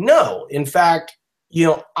 No. In fact,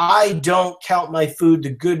 I don't count my food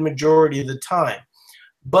the good majority of the time,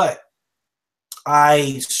 but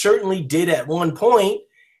I certainly did at one point,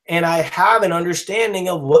 and I have an understanding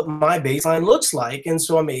of what my baseline looks like, and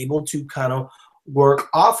so I'm able to kind of work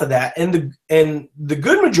off of that. And the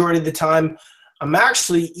good majority of the time, I'm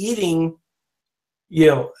actually eating,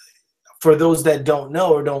 for those that don't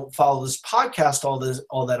know or don't follow this podcast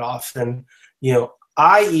all that often,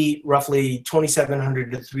 I eat roughly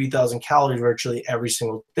 2,700 to 3,000 calories virtually every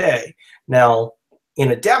single day. Now,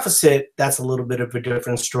 in a deficit, that's a little bit of a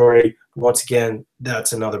different story. Once again,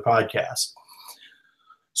 that's another podcast.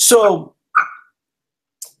 So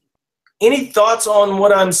any thoughts on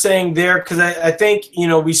what I'm saying there? Because I think,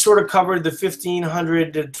 we sort of covered the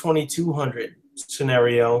 1,500 to 2,200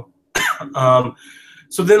 scenario.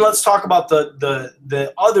 So then let's talk about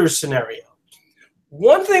the other scenario.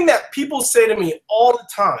 One thing that people say to me all the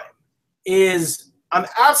time is, I'm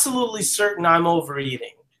absolutely certain I'm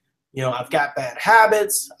overeating. I've got bad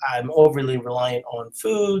habits. I'm overly reliant on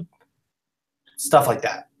food, stuff like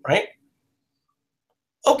that, right?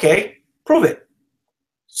 Okay, prove it.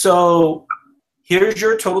 So here's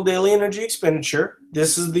your total daily energy expenditure.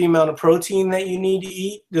 This is the amount of protein that you need to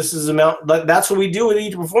eat. This is the amount. That's what we do with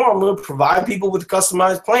Eat to Perform. We'll provide people with a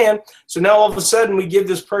customized plan. So now all of a sudden we give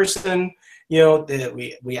this person,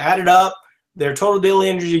 we add it up. Their total daily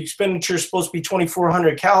energy expenditure is supposed to be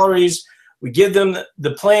 2,400 calories. We give them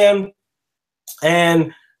the plan,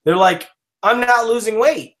 and they're like, I'm not losing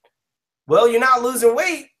weight. Well, you're not losing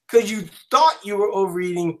weight because you thought you were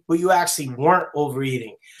overeating, but you actually weren't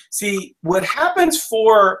overeating. See, what happens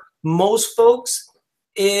for most folks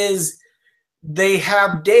is they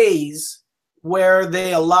have days where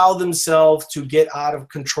they allow themselves to get out of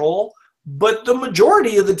control, but the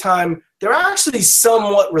majority of the time, they're actually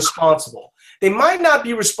somewhat responsible. They might not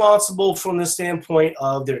be responsible from the standpoint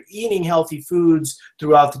of they're eating healthy foods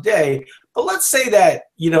throughout the day, but let's say that,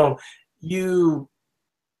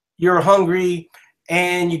 you're hungry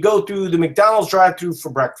and you go through the McDonald's drive-thru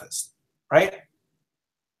for breakfast, right?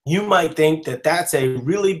 You might think that that's a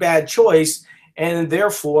really bad choice, and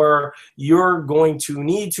therefore you're going to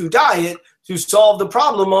need to diet to solve the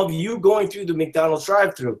problem of you going through the McDonald's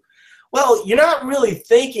drive-thru. Well, you're not really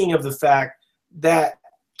thinking of the fact that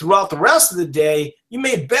throughout the rest of the day, you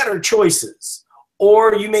made better choices,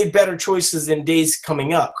 or you made better choices in days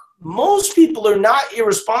coming up. Most people are not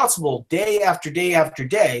irresponsible day after day after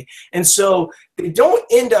day, and so they don't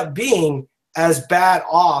end up being as bad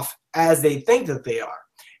off as they think that they are.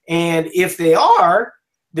 And if they are,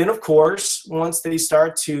 then of course, once they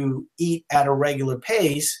start to eat at a regular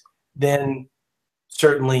pace, then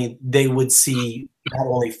certainly they would see not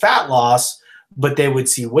only fat loss, but they would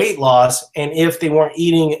see weight loss. And if they weren't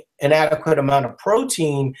eating an adequate amount of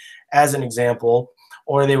protein, as an example,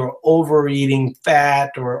 or they were overeating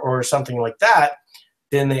fat or something like that,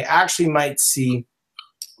 then they actually might see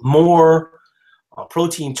more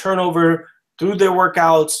protein turnover through their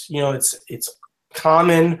workouts. It's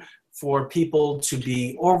common for people to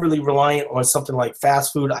be overly reliant on something like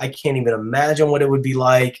fast food. I can't even imagine what it would be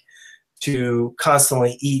like to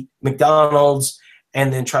constantly eat McDonald's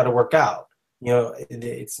and then try to work out.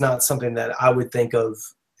 It's not something that I would think of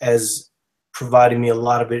as providing me a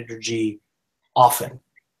lot of energy often,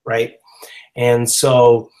 right? And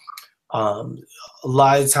so a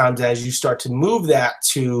lot of times as you start to move that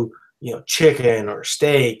to, chicken or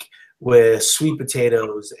steak with sweet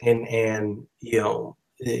potatoes and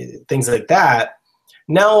things like that,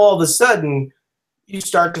 now all of a sudden you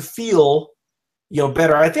start to feel,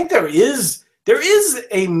 better. I think there is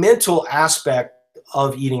a mental aspect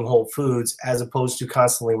of eating whole foods as opposed to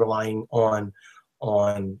constantly relying on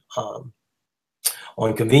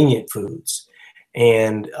convenient foods.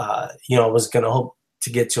 And I was going to hope to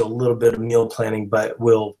get to a little bit of meal planning, but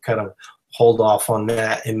we'll kind of hold off on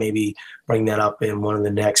that and maybe bring that up in one of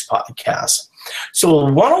the next podcasts.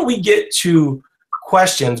 So why don't we get to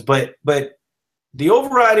questions? But the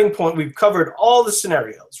overriding point, we've covered all the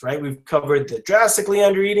scenarios, right? We've covered the drastically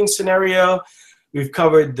undereating scenario. We've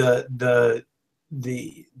covered the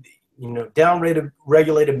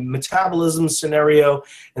down-regulated metabolism scenario.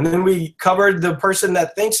 And then we covered the person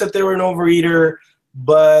that thinks that they were an overeater,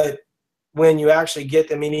 but when you actually get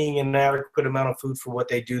them eating an adequate amount of food for what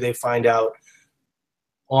they do, they find out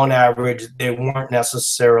on average they weren't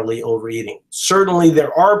necessarily overeating. Certainly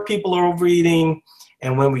there are people who are overeating,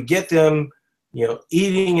 and when we get them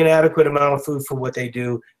eating an adequate amount of food for what they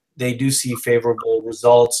do see favorable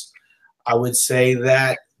results. I would say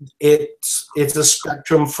that it's a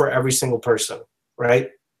spectrum for every single person, right?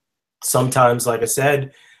 Sometimes, like I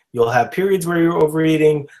said, you'll have periods where you're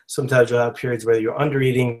overeating. Sometimes you'll have periods where you're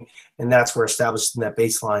undereating, and that's where establishing that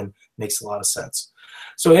baseline makes a lot of sense.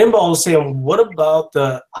 So Inbal was saying, what about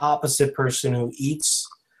the opposite person who eats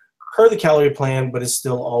per the calorie plan but is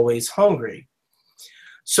still always hungry?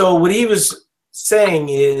 So what he was saying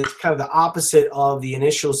is kind of the opposite of the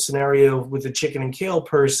initial scenario with the chicken and kale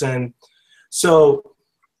person. So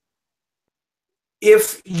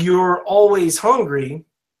if you're always hungry,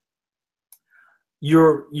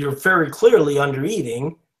 you're very clearly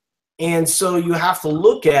undereating, and so you have to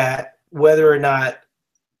look at whether or not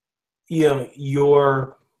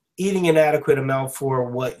you're eating an adequate amount for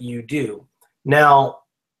what you do. Now,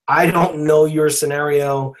 I don't know your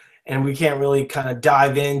scenario, and we can't really kind of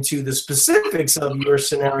dive into the specifics of your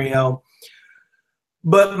scenario,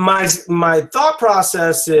 but my thought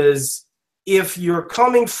process is, if you're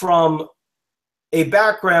coming from a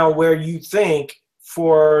background where you think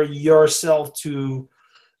for yourself to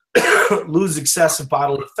lose excessive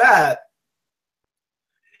bodily fat,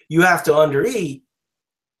 you have to undereat,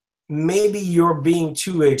 maybe you're being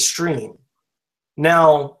too extreme.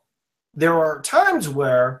 Now, there are times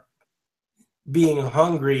where being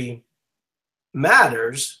hungry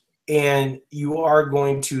matters, and you are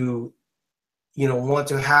going to want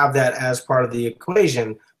to have that as part of the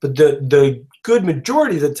equation, but the good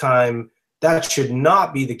majority of the time that should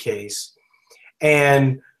not be the case.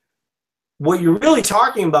 And what you're really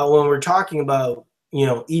talking about when we're talking about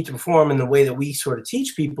eat to perform in the way that we sort of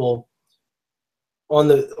teach people, on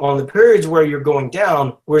the periods where you're going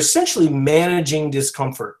down, we're essentially managing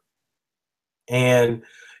discomfort. And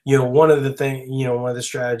one of the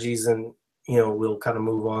strategies, and we'll kind of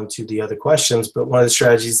move on to the other questions, but one of the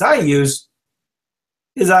strategies I use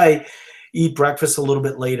is I eat breakfast a little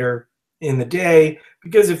bit later, in the day,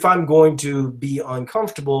 because if I'm going to be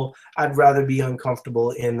uncomfortable, I'd rather be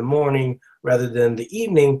uncomfortable in the morning rather than the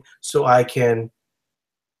evening, so I can,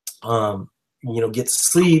 get to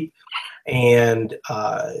sleep. And,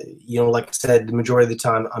 like I said, the majority of the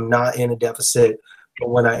time I'm not in a deficit, but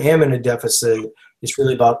when I am in a deficit, it's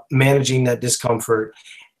really about managing that discomfort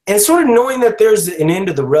and sort of knowing that there's an end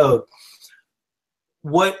of the road.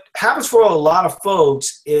 What happens for a lot of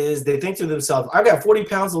folks is they think to themselves, I've got 40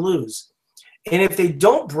 pounds to lose. And if they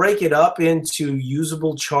don't break it up into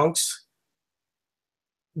usable chunks,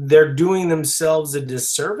 they're doing themselves a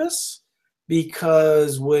disservice,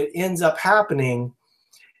 because what ends up happening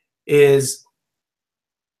is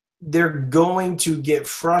they're going to get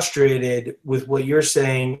frustrated with what you're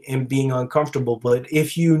saying and being uncomfortable. But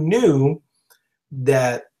if you knew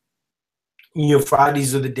that,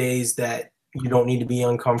 Fridays are the days that you don't need to be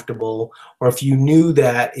uncomfortable, or if you knew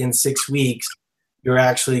that in 6 weeks you're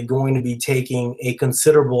actually going to be taking a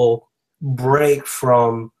considerable break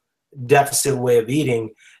from deficit way of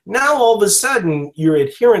eating, now all of a sudden your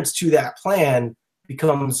adherence to that plan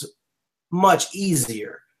becomes much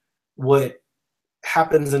easier. What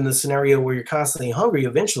happens in the scenario where you're constantly hungry,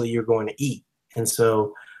 eventually you're going to eat. And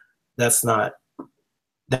so that's not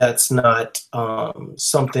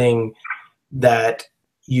something that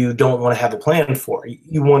you don't want to have a plan for.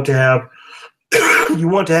 You want to have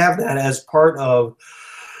that as part of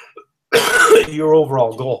your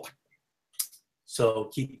overall goal. So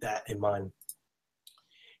keep that in mind.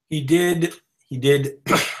 He did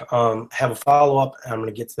have a follow-up. I'm going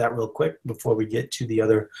to get to that real quick before we get to the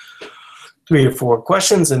other 3 or 4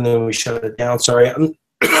 questions, and then we shut it down. Sorry,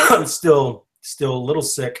 I'm still a little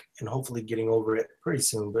sick and hopefully getting over it pretty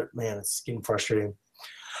soon, but man, it's getting frustrating.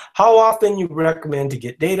 How often you recommend to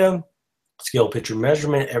get data? Scale picture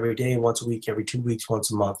measurement every day, once a week, every 2 weeks,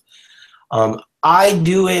 once a month. I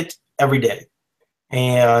do it every day.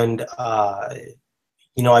 And,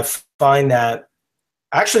 I find that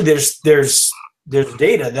actually there's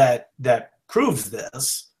data that proves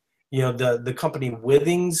this. The company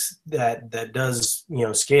Withings that does,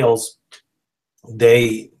 scales,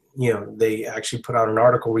 they actually put out an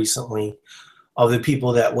article recently of the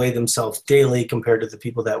people that weigh themselves daily compared to the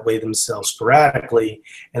people that weigh themselves sporadically.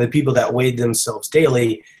 And the people that weighed themselves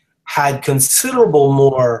daily had considerable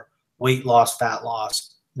more weight loss, fat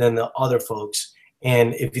loss than the other folks.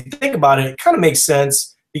 And if you think about it, it kind of makes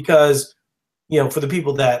sense, because, for the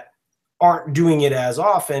people that aren't doing it as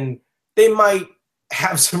often, they might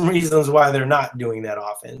have some reasons why they're not doing that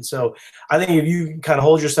often. So I think if you kind of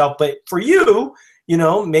hold yourself, but for you,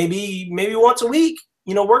 maybe once a week,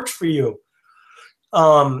 works for you.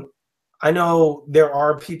 I know there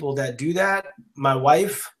are people that do that. My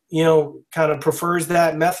wife, kind of prefers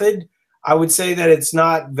that method. I would say that it's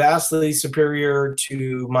not vastly superior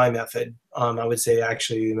to my method. I would say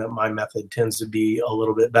actually that my method tends to be a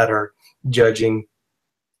little bit better, judging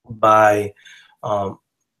by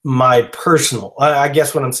my personal. I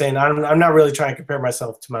guess what I'm saying, I'm not really trying to compare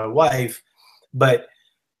myself to my wife, but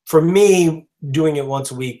for me, doing it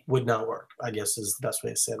once a week would not work, I guess is the best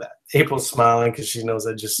way to say that. April's smiling because she knows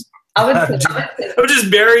I'm just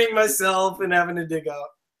burying myself and having to dig out.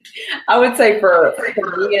 I would say for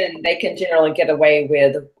vegan, they can generally get away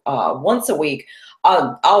with once a week.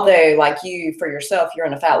 Although, like you, for yourself, you're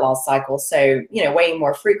in a fat loss cycle, so weighing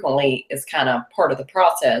more frequently is kind of part of the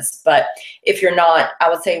process. But if you're not, I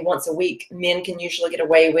would say once a week, men can usually get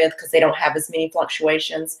away with, because they don't have as many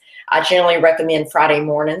fluctuations. I generally recommend Friday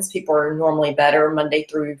mornings. People are normally better Monday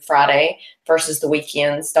through Friday versus the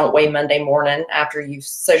weekends. Don't weigh Monday morning after you've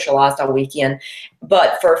socialized all weekend.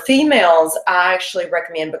 But for females, I actually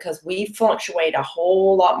recommend, because we fluctuate a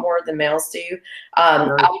whole lot more than males do, I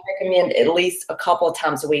would recommend at least a couple of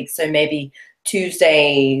times a week. So maybe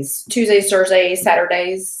Tuesdays, Thursdays,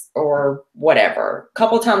 Saturdays, or whatever. A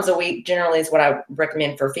couple of times a week generally is what I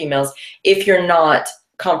recommend for females if you're not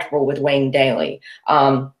comfortable with weighing daily.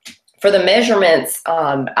 For the measurements,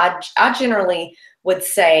 I generally would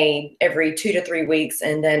say every 2 to 3 weeks,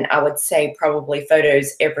 and then I would say probably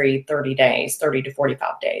photos every 30 days, 30 to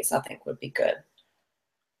 45 days, I think would be good.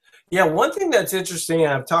 Yeah, one thing that's interesting,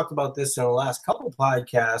 and I've talked about this in the last couple of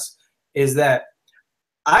podcasts, is that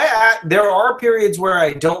there are periods where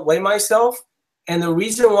I don't weigh myself, and the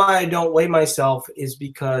reason why I don't weigh myself is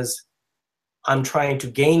because I'm trying to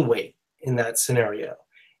gain weight in that scenario.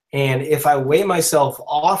 And if I weigh myself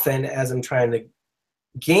often as I'm trying to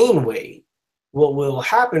gain weight, what will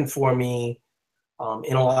happen for me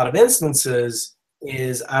in a lot of instances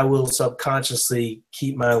is I will subconsciously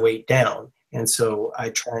keep my weight down. And so I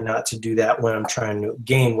try not to do that when I'm trying to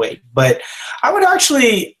gain weight. But I would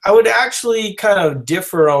actually kind of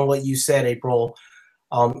differ on what you said, April.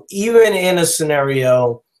 Even in a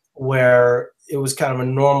scenario where it was kind of a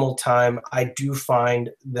normal time, I do find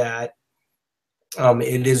that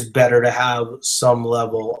it is better to have some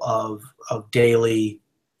level of daily,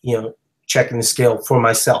 checking the scale for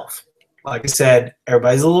myself. Like I said,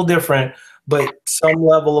 everybody's a little different, but some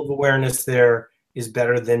level of awareness there is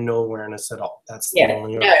better than no awareness at all. That's the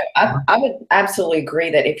only. No, I would absolutely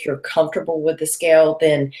agree that if you're comfortable with the scale,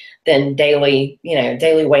 then daily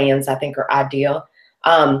weigh-ins I think are ideal.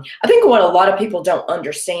 I think what a lot of people don't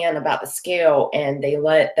understand about the scale, and they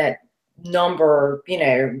let that number,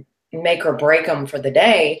 make or break them for the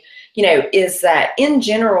day, is that in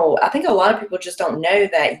general, I think a lot of people just don't know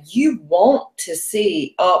that you want to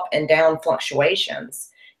see up and down fluctuations.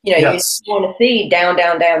 Yes. You want to see down,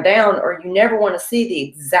 down, down, down, or you never want to see the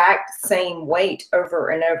exact same weight over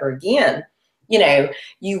and over again.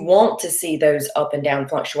 You want to see those up and down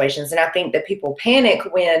fluctuations. And I think that people panic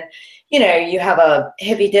when, you have a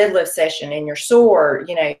heavy deadlift session and you're sore,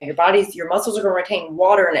 your muscles are going to retain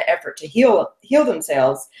water in an effort to heal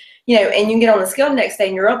themselves, and you get on the scale the next day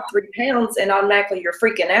and you're up 3 pounds and automatically you're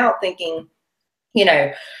freaking out thinking,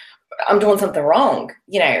 I'm doing something wrong,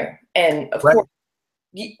 and of course,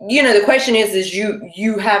 the question is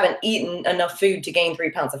you haven't eaten enough food to gain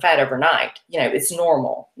 3 pounds of fat overnight. It's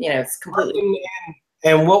normal. It's completely.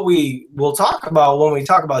 And what we will talk about when we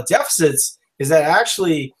talk about deficits is that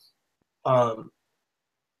actually,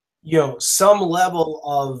 some level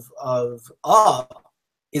of up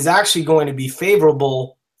is actually going to be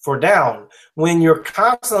favorable for down. When you're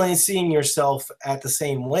constantly seeing yourself at the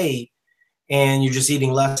same weight, and you're just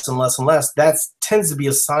eating less and less and less, that tends to be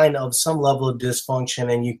a sign of some level of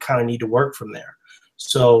dysfunction, and you kind of need to work from there.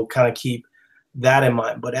 So kind of keep that in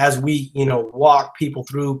mind. But as we, walk people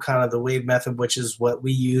through kind of the WAVE method, which is what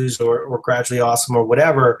we use, or Gradually Awesome or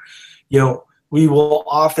whatever, we will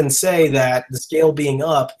often say that the scale being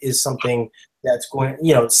up is something that's going,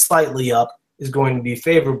 slightly up is going to be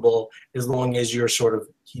favorable as long as you're sort of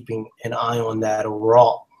keeping an eye on that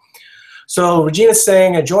overall. So Regina's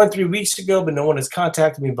saying, I joined 3 weeks ago, but no one has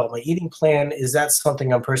contacted me about my eating plan. Is that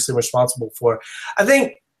something I'm personally responsible for? I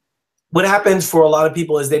think what happens for a lot of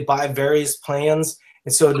people is they buy various plans.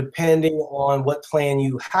 And so depending on what plan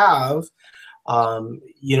you have,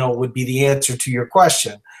 would be the answer to your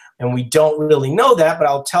question. And we don't really know that, but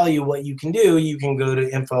I'll tell you what you can do. You can go to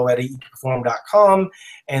info@eatperform.com,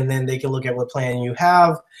 and then they can look at what plan you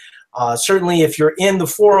have. Certainly, if you're in the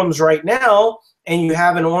forums right now and you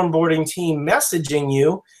have an onboarding team messaging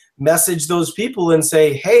you, message those people and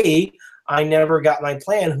say, hey, I never got my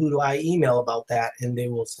plan. Who do I email about that? And they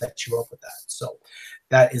will set you up with that. So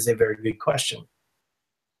that is a very good question.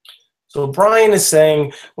 So Brian is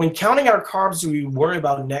saying, when counting our carbs, do we worry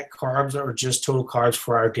about net carbs or just total carbs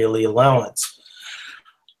for our daily allowance?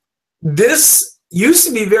 This used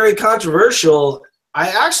to be very controversial. I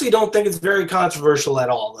actually don't think it's very controversial at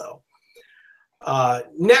all, though.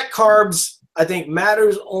 Net carbs, I think,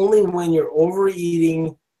 matters only when you're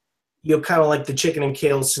overeating, kind of like the chicken and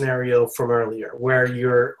kale scenario from earlier, where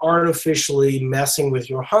you're artificially messing with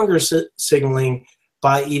your hunger signaling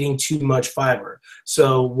by eating too much fiber.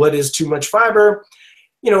 So what is too much fiber?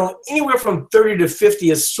 Anywhere from 30 to 50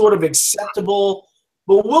 is sort of acceptable,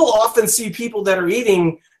 but we'll often see people that are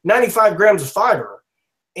eating 95 grams of fiber.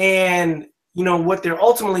 And, what they're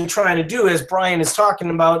ultimately trying to do, as Brian is talking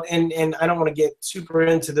about, and I don't want to get super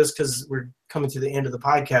into this because we're coming to the end of the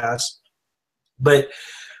podcast, but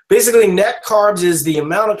basically net carbs is the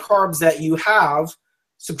amount of carbs that you have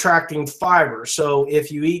subtracting fiber. So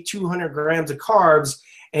if you eat 200 grams of carbs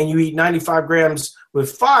and you eat 95 grams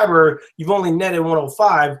with fiber, you've only netted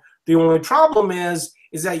 105. The only problem is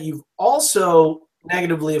that you've also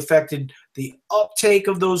negatively affected the uptake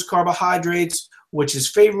of those carbohydrates, which is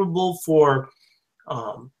favorable for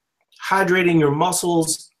hydrating your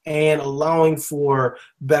muscles and allowing for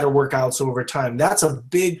better workouts over time. That's a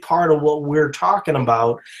big part of what we're talking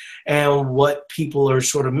about and what people are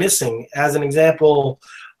sort of missing. As an example,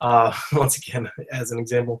 once again, as an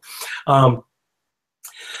example,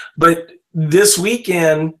 but this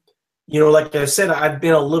weekend, like I said, I've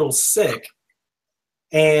been a little sick,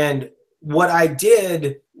 and what I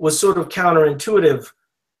did was sort of counterintuitive.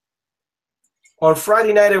 On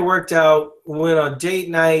Friday night, I worked out, went on date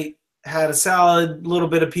night, had a salad, a little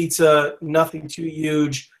bit of pizza, nothing too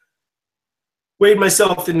huge. Weighed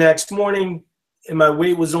myself the next morning, and my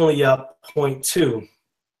weight was only up 0.2.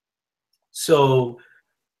 So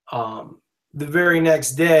the very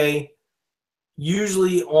next day,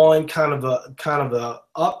 usually on kind of a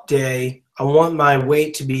up day, I want my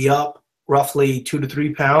weight to be up roughly 2 to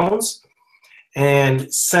 3 pounds.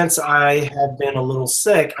 And since I have been a little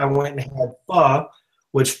sick, I went and had pho,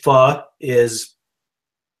 which pho is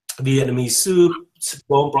Vietnamese soup,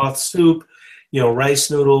 bone broth soup, rice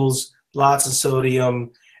noodles, lots of sodium,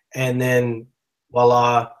 and then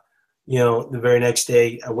voila, the very next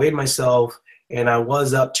day I weighed myself and I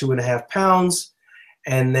was up 2.5 pounds.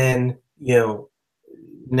 And then,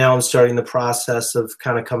 now I'm starting the process of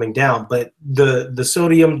kind of coming down. But the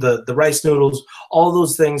sodium, the rice noodles, all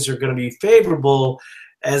those things are going to be favorable,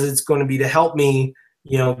 as it's going to be to help me,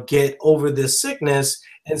 get over this sickness.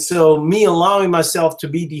 And so me allowing myself to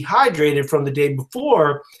be dehydrated from the day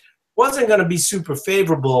before wasn't going to be super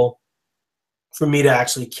favorable for me to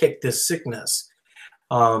actually kick this sickness.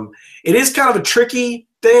 It is kind of a tricky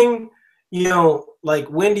thing, like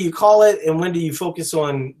when do you call it and when do you focus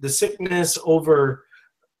on the sickness over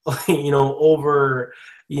a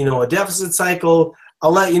deficit cycle.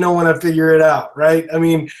 I'll let you know when I figure it out, right? I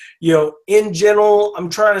mean, in general, I'm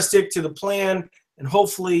trying to stick to the plan, and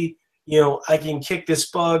hopefully, I can kick this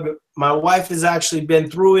bug. My wife has actually been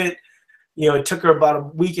through it. It took her about a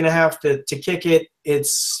week and a half to kick it.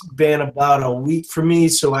 It's been about a week for me,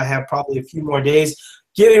 so I have probably a few more days.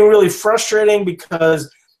 Getting really frustrating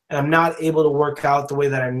because I'm not able to work out the way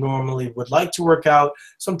that I normally would like to work out.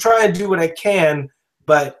 So I'm trying to do what I can,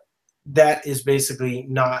 but that is basically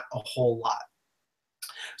not a whole lot.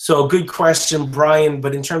 So good question, Brian.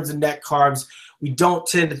 But in terms of net carbs, we don't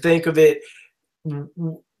tend to think of it.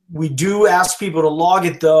 We do ask people to log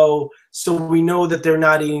it, though, so we know that they're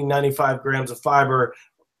not eating 95 grams of fiber,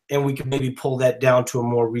 and we can maybe pull that down to a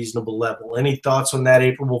more reasonable level. Any thoughts on that,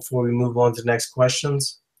 April, before we move on to the next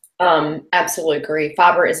questions? Absolutely agree.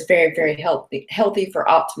 Fiber is very, very healthy for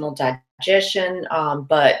optimal digestion,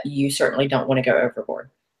 but you certainly don't want to go overboard.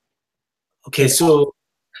 Okay, so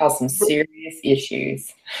cause some serious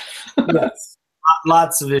issues. Yes,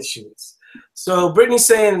 lots of issues. So Brittany's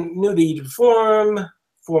saying new to Eat to Perform,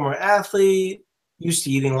 former athlete, used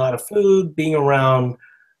to eating a lot of food, being around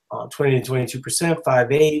 20 to 22%,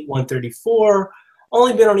 5'8", 134.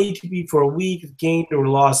 Only been on ETP for a week, gained or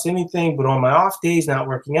lost anything, but on my off days, not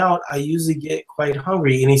working out, I usually get quite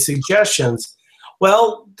hungry. Any suggestions?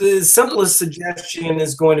 Well, the simplest suggestion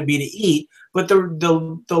is going to be to eat, but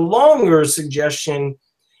the longer suggestion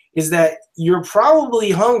is that you're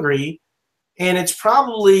probably hungry and it's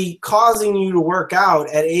probably causing you to work out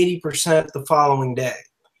at 80% the following day.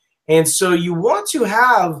 And so you want to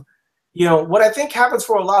have, what I think happens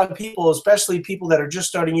for a lot of people, especially people that are just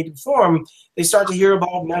starting to perform, they start to hear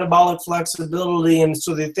about metabolic flexibility, and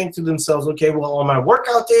so they think to themselves, okay, well, on my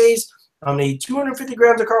workout days, I'm going to eat 250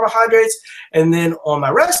 grams of carbohydrates, and then on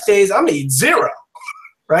my rest days, I'm going to eat 0,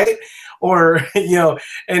 right? Or,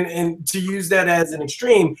 and to use that as an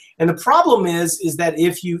extreme. And the problem is that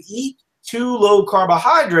if you eat too low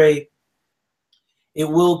carbohydrate, it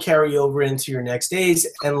will carry over into your next days.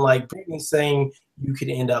 And like Brittany's saying, you could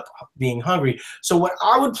end up being hungry. So what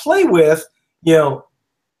I would play with,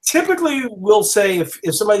 typically we'll say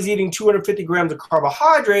if somebody's eating 250 grams of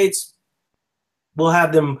carbohydrates, we'll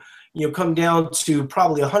have them, come down to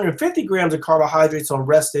probably 150 grams of carbohydrates on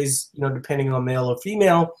rest days, depending on male or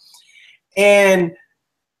female. And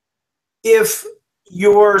if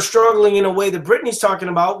you're struggling in a way that Brittany's talking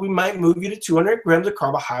about, we might move you to 200 grams of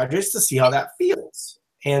carbohydrates to see how that feels.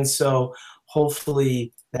 And so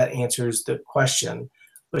hopefully that answers the question.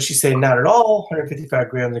 But she's saying not at all, 155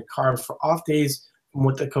 grams of carbs for off days from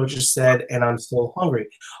what the coaches said, and I'm still hungry.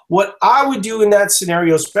 What I would do in that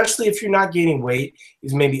scenario, especially if you're not gaining weight,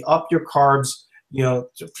 is maybe up your carbs,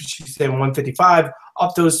 she's saying 155,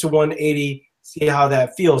 up those to 180, see how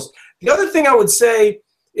that feels. The other thing I would say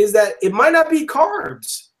is that it might not be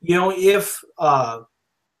carbs. If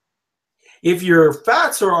your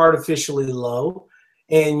fats are artificially low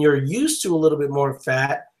and you're used to a little bit more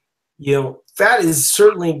fat, fat is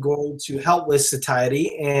certainly going to help with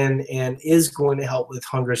satiety and is going to help with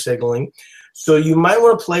hunger signaling. So you might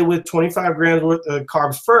want to play with 25 grams worth of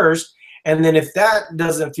carbs first, and then if that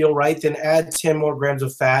doesn't feel right, then add 10 more grams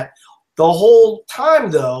of fat. The whole time,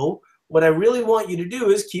 though, what I really want you to do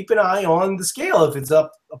is keep an eye on the scale. If it's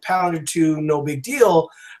up a pound or two, no big deal.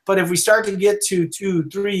 But if we start to get to 2,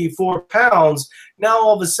 3, 4 pounds, now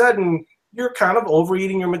all of a sudden you're kind of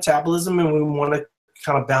overeating your metabolism, and we want to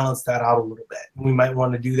kind of balance that out a little bit. We might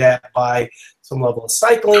want to do that by some level of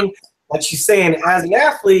cycling. Like she's saying, as an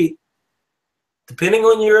athlete, depending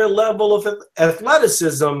on your level of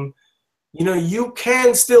athleticism, you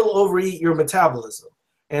can still overeat your metabolism.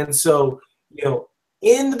 And so,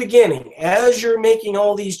 in the beginning, as you're making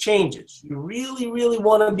all these changes, you really, really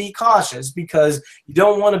want to be cautious, because you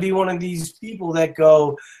don't want to be one of these people that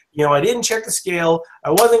go, you know, I didn't check the scale, I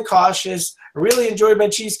wasn't cautious, I really enjoyed my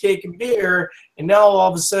cheesecake and beer, and now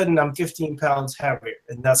all of a sudden I'm 15 pounds heavier.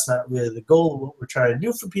 And that's not really the goal of what we're trying to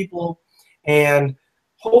do for people. And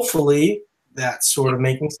hopefully that's sort of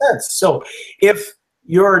making sense. So if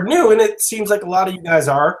you're new, and it seems like a lot of you guys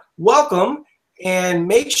are, welcome. And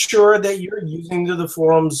make sure that you're using the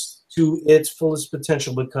forums to its fullest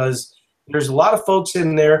potential, because there's a lot of folks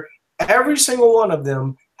in there. Every single one of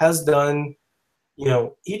them has done, you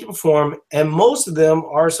know, Eat to Perform, and most of them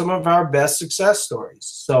are some of our best success stories.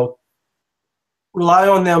 So rely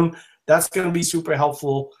on them. That's going to be super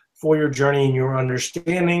helpful for your journey and your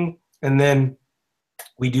understanding. And then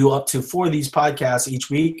we do up to 4 of these podcasts each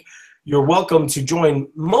week. You're welcome to join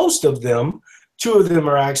most of them. 2 of them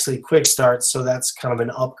are actually quick starts, so that's kind of an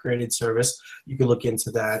upgraded service. You can look into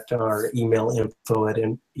that or email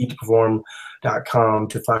info@eattoperform.com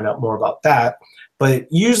to find out more about that. But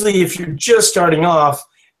usually if you're just starting off,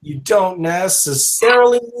 you don't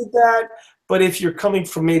necessarily need that. But if you're coming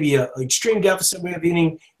from maybe an extreme deficit way of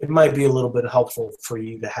eating, it might be a little bit helpful for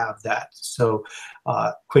you to have that. So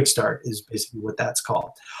quick start is basically what that's called.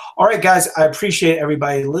 All right, guys, I appreciate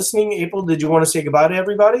everybody listening. April, did you want to say goodbye to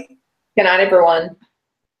everybody? Good night, everyone.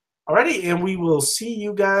 Alrighty, and we will see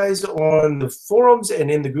you guys on the forums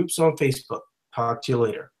and in the groups on Facebook. Talk to you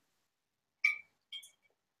later.